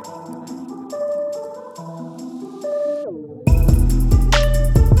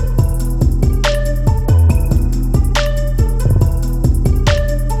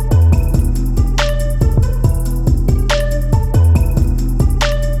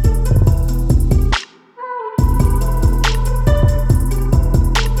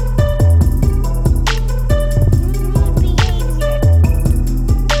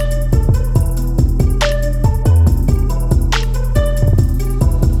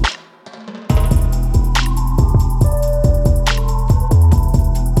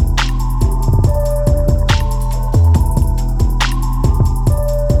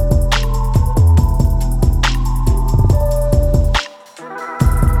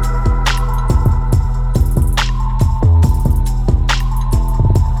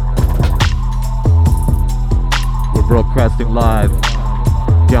 Broadcasting live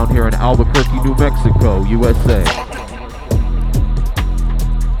down here in Albuquerque, New Mexico, USA.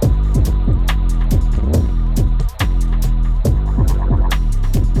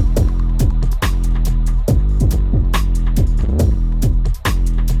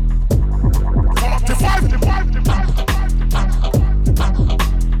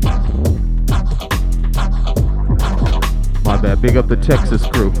 My bad, big up the Texas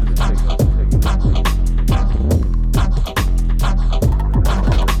crew.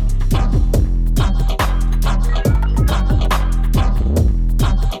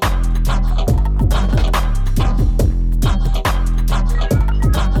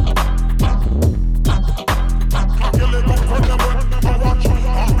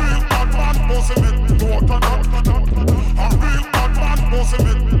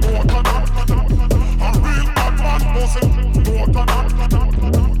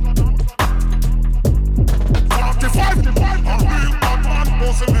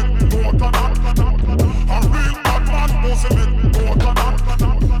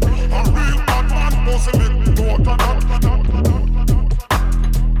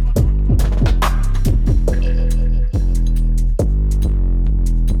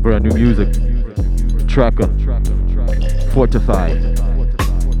 Brand new music. Tracker. Fortified.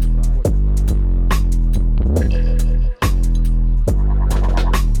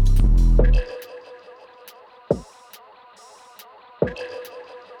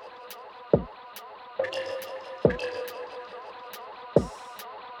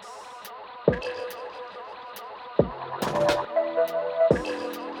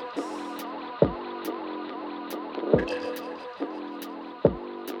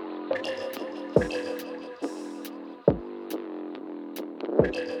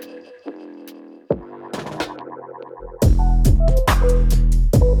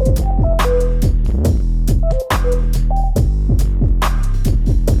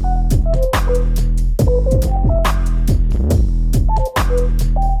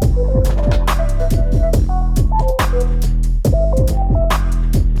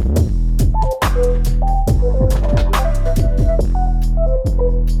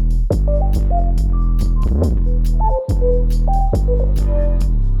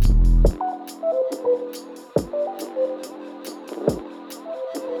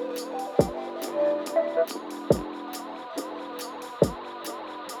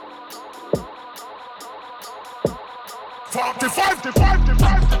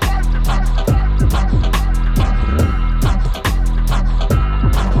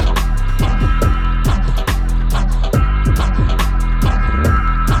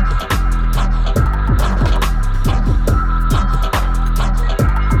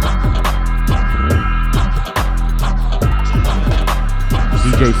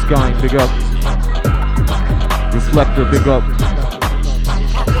 Big up. Reflector, big up.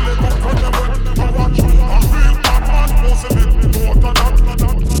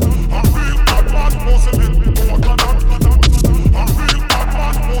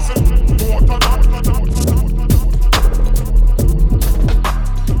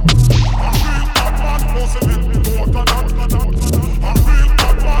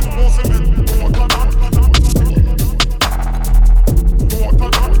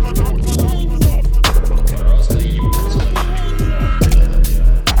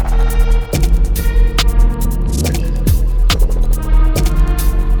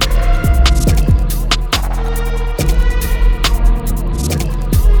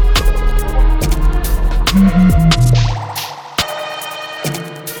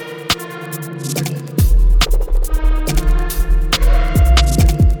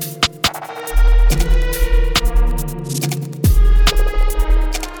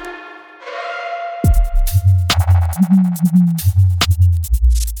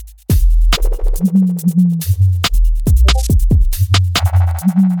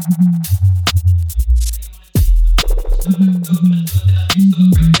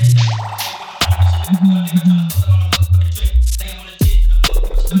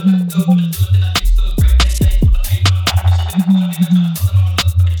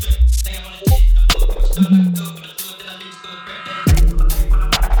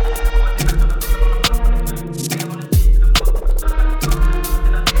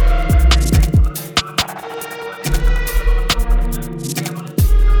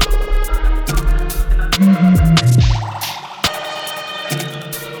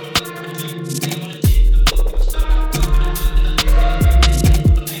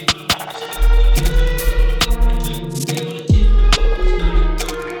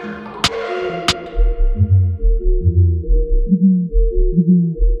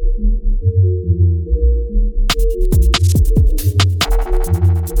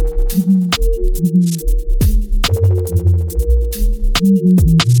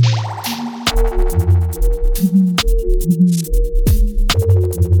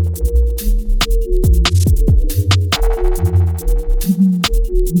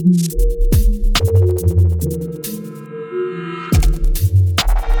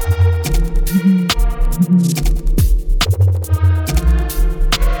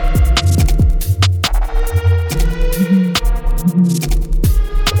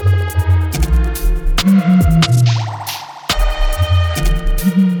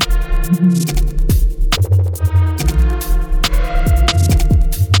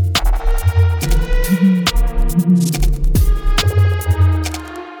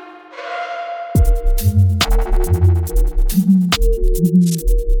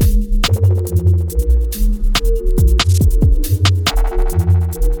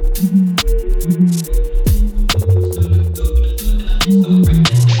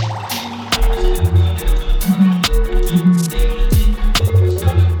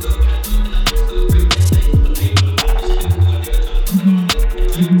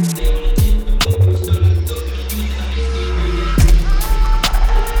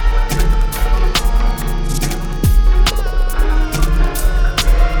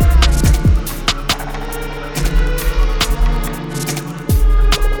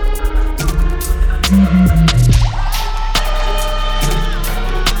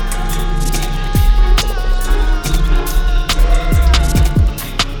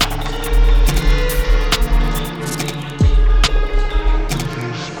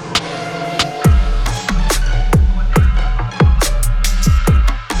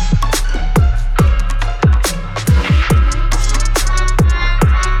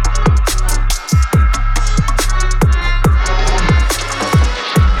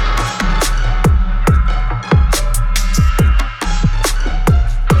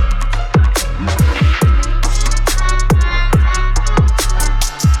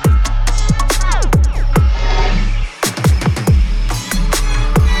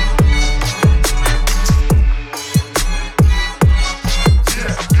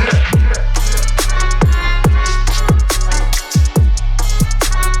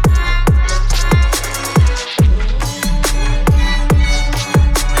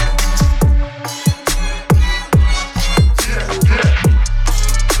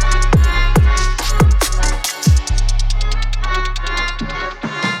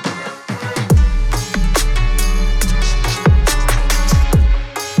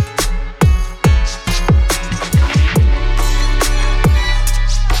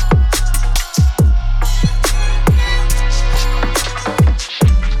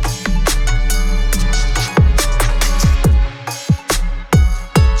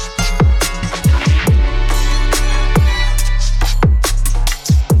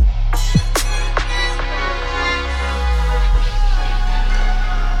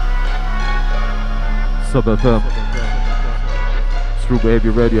 Sub FM. It's Rude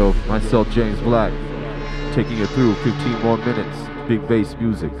Behavior Radio. Myself, James Black, taking you through 15 more minutes. Big bass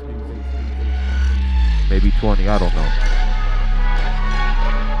music. Maybe 20, I don't know.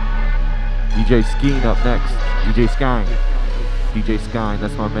 DJ Skeen up next. DJ Skine. DJ Skine,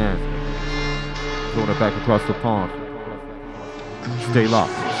 that's my man. Throwing it back across the pond. Stay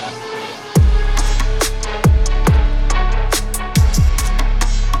locked.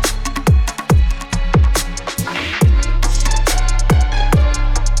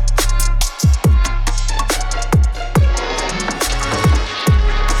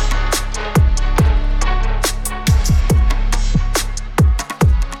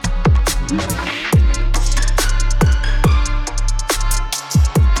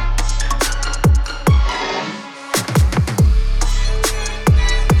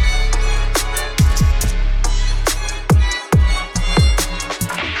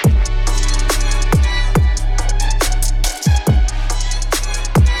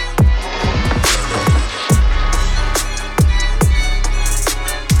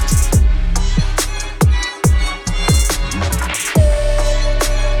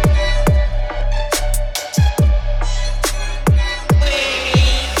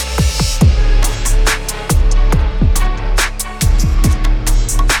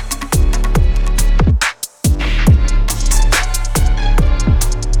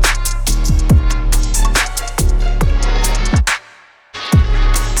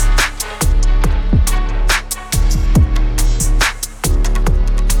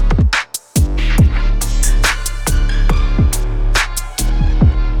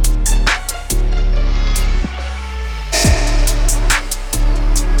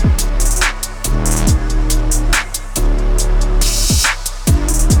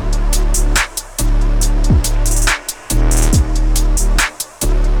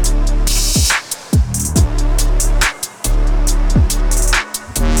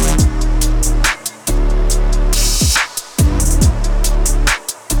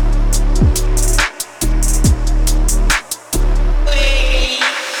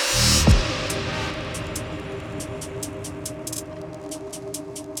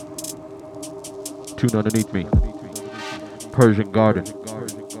 Tune underneath me. Persian Garden.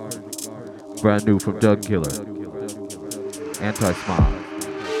 Brand new from Doug Killer. Anti-Smile.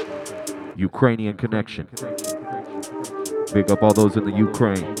 Ukrainian Connection. Big up all those in the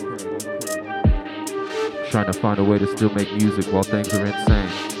Ukraine. Trying to find a way to still make music while things are insane.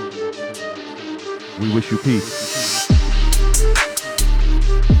 We wish you peace.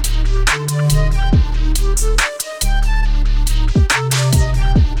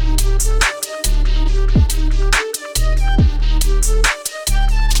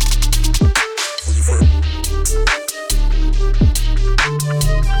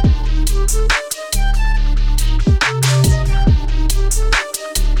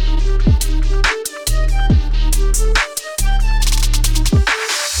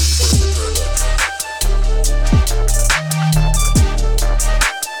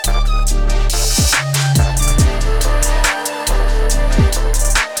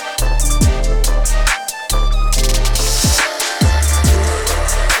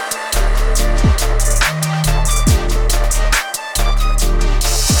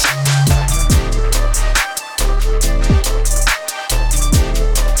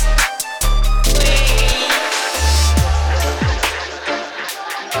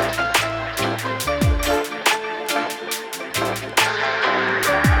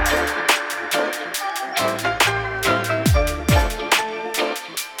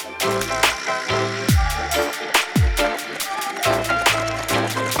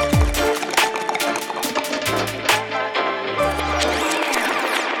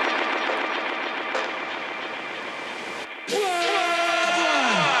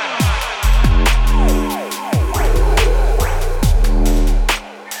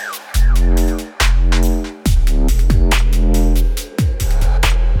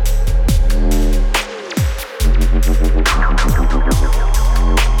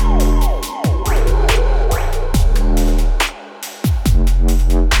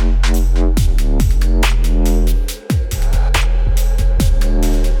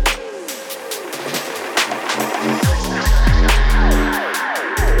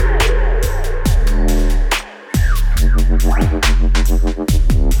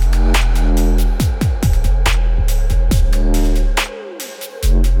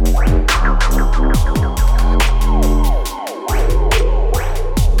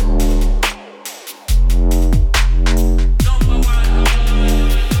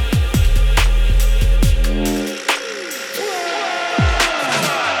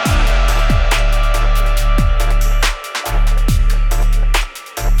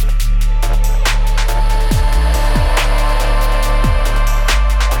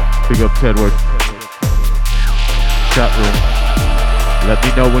 Big up Tedward. Chat room. Let me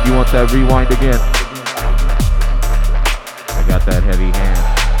know when you want that rewind again. I got that heavy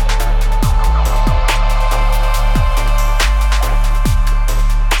hand.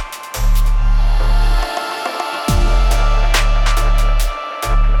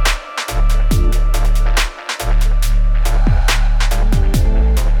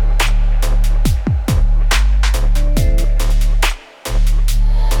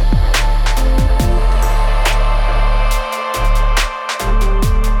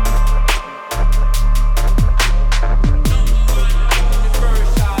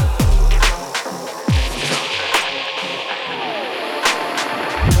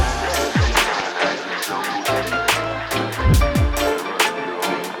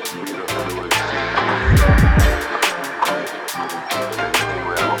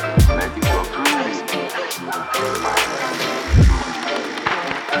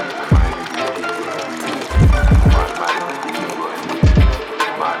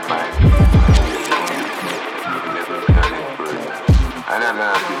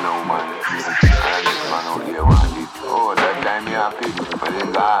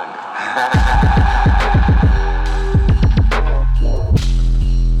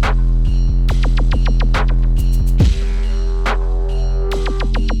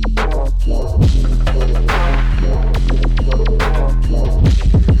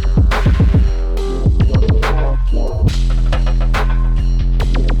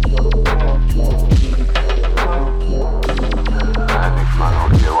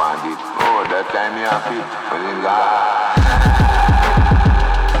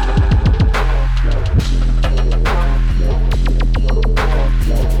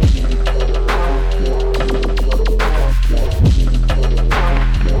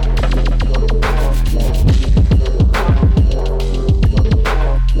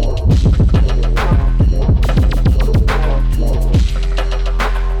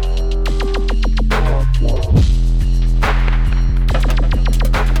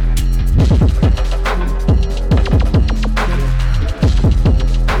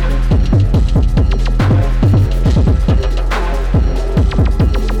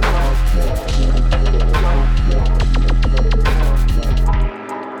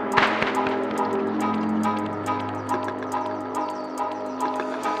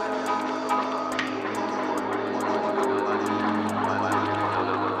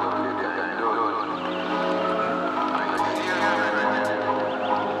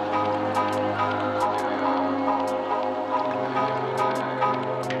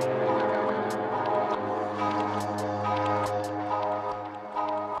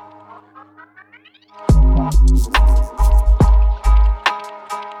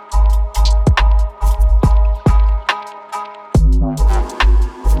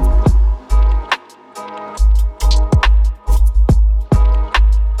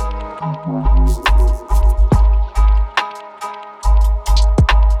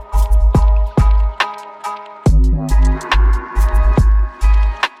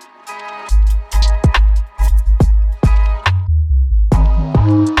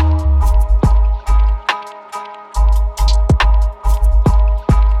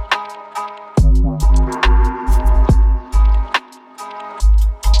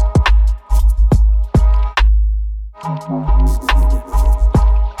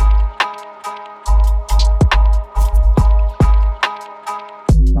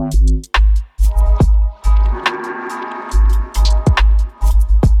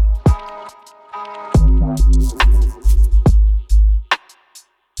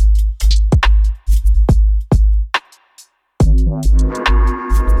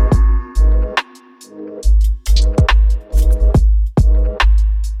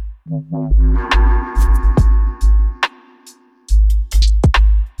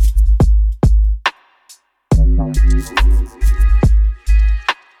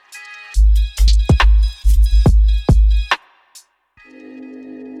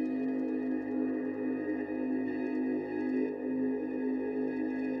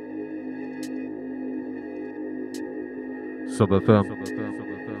 Sub FM.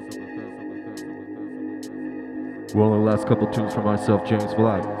 We're on the last couple tunes for myself, James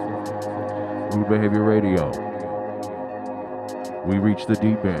Black. Rude Behavior Radio. We reach the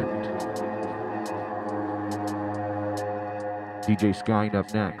deep end. DJ Skyne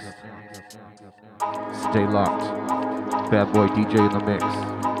up next. Stay locked. Bad Boy DJ in the mix.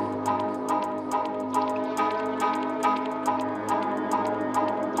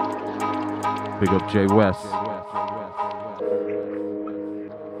 Big up Jay West.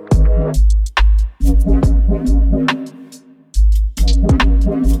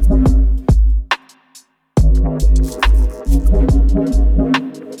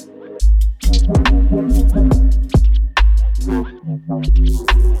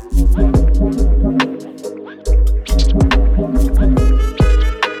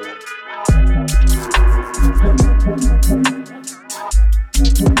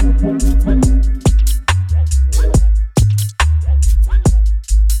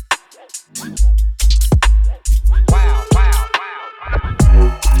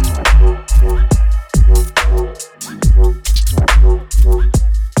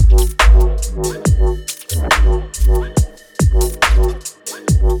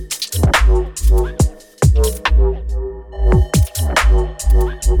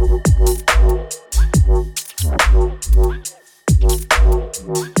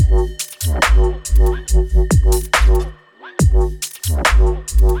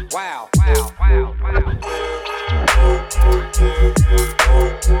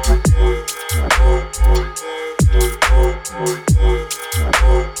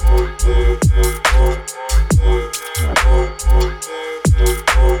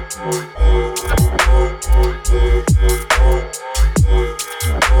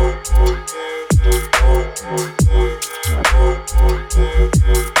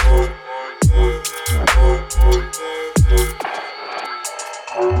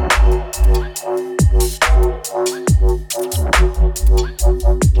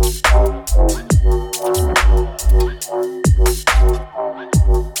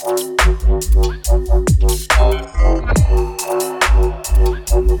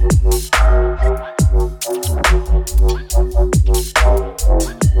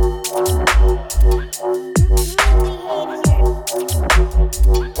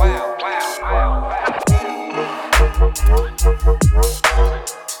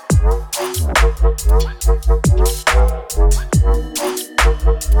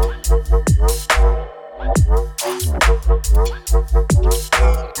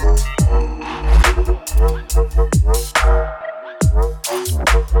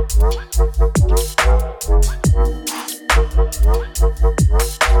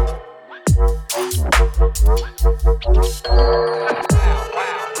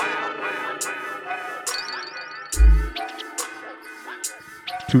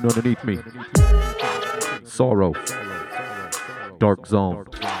 Tune underneath me. Sorrow. Dark Zone.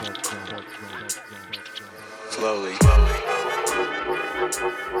 Slowly.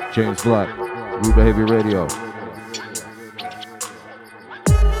 James Black, Rude Behavior Radio.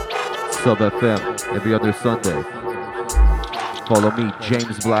 Sub FM every other Sunday. Follow me,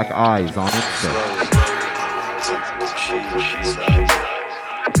 James Black Eyes on Insta.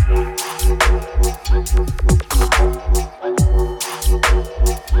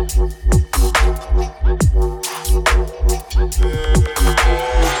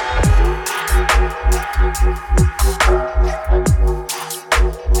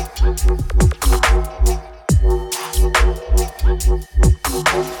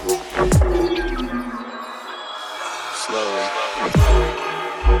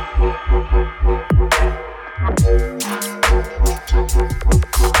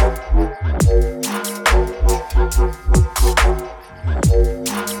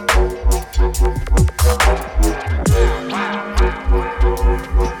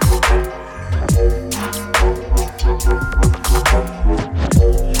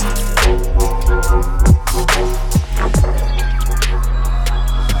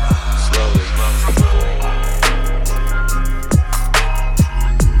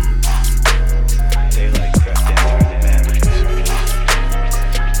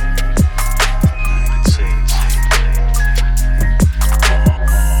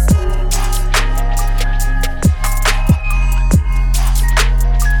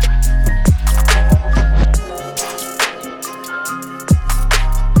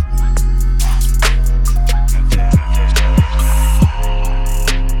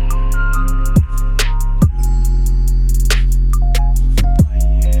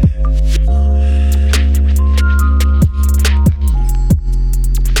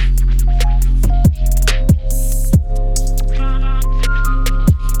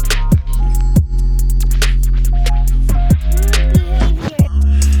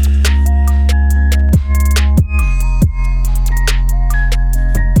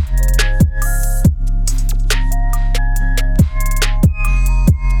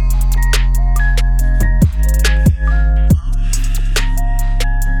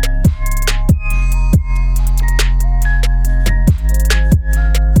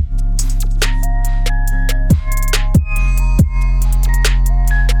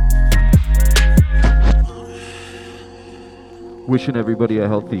 Wishing everybody a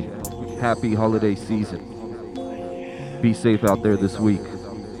healthy, happy holiday season. Be safe out there this week.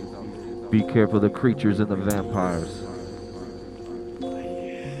 Be careful of the creatures and the vampires.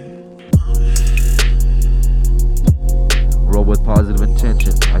 Roll with positive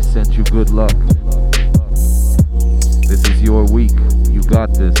intention. I sent you good luck. This is your week. You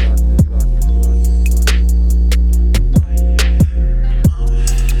got this.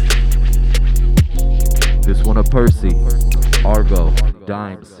 This one of Percy, Argo,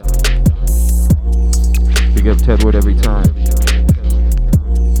 Dimes. Big up Tedward every time.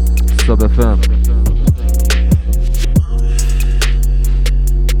 Sub FM.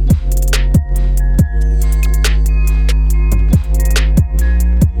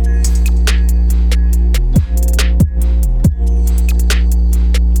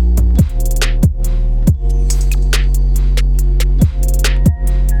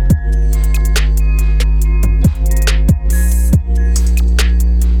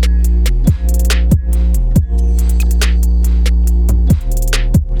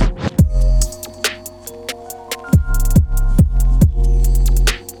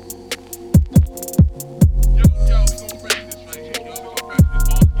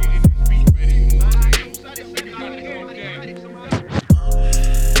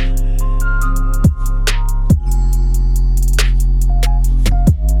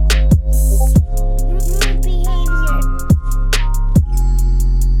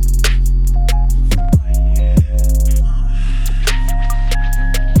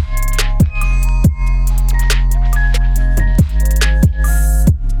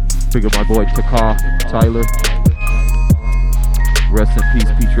 Big up my boy Taka, Tyler. Rest in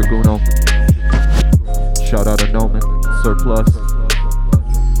peace, Pete Draguno. Shout out to Noman, Surplus.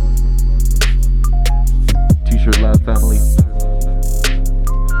 T-shirt Lab family.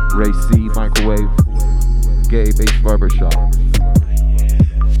 Ray C, Microwave. Gay Bass Barbershop.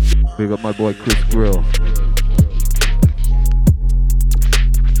 Big up my boy Chris Grill.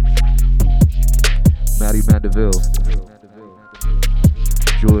 Maddie Mandeville.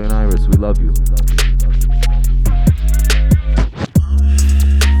 Julian Iris, we love you.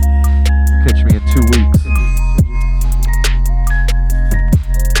 Catch me in 2 weeks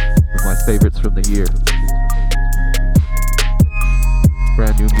with my favorites from the year.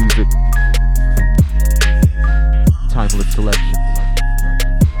 Brand new music, timeless selections.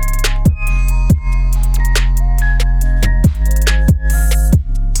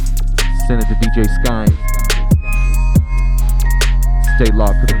 Send it to DJ Sky. Stay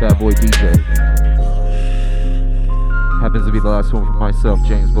locked for the bad boy DJ. Happens to be the last one for myself,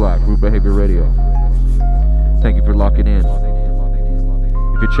 James Black, Rude Behavior Radio. Thank you for locking in.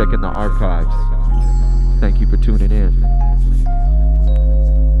 If you're checking the archives, thank you for tuning in.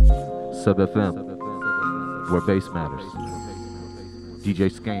 Sub FM, where bass matters.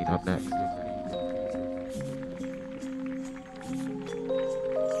 DJ Skane up next.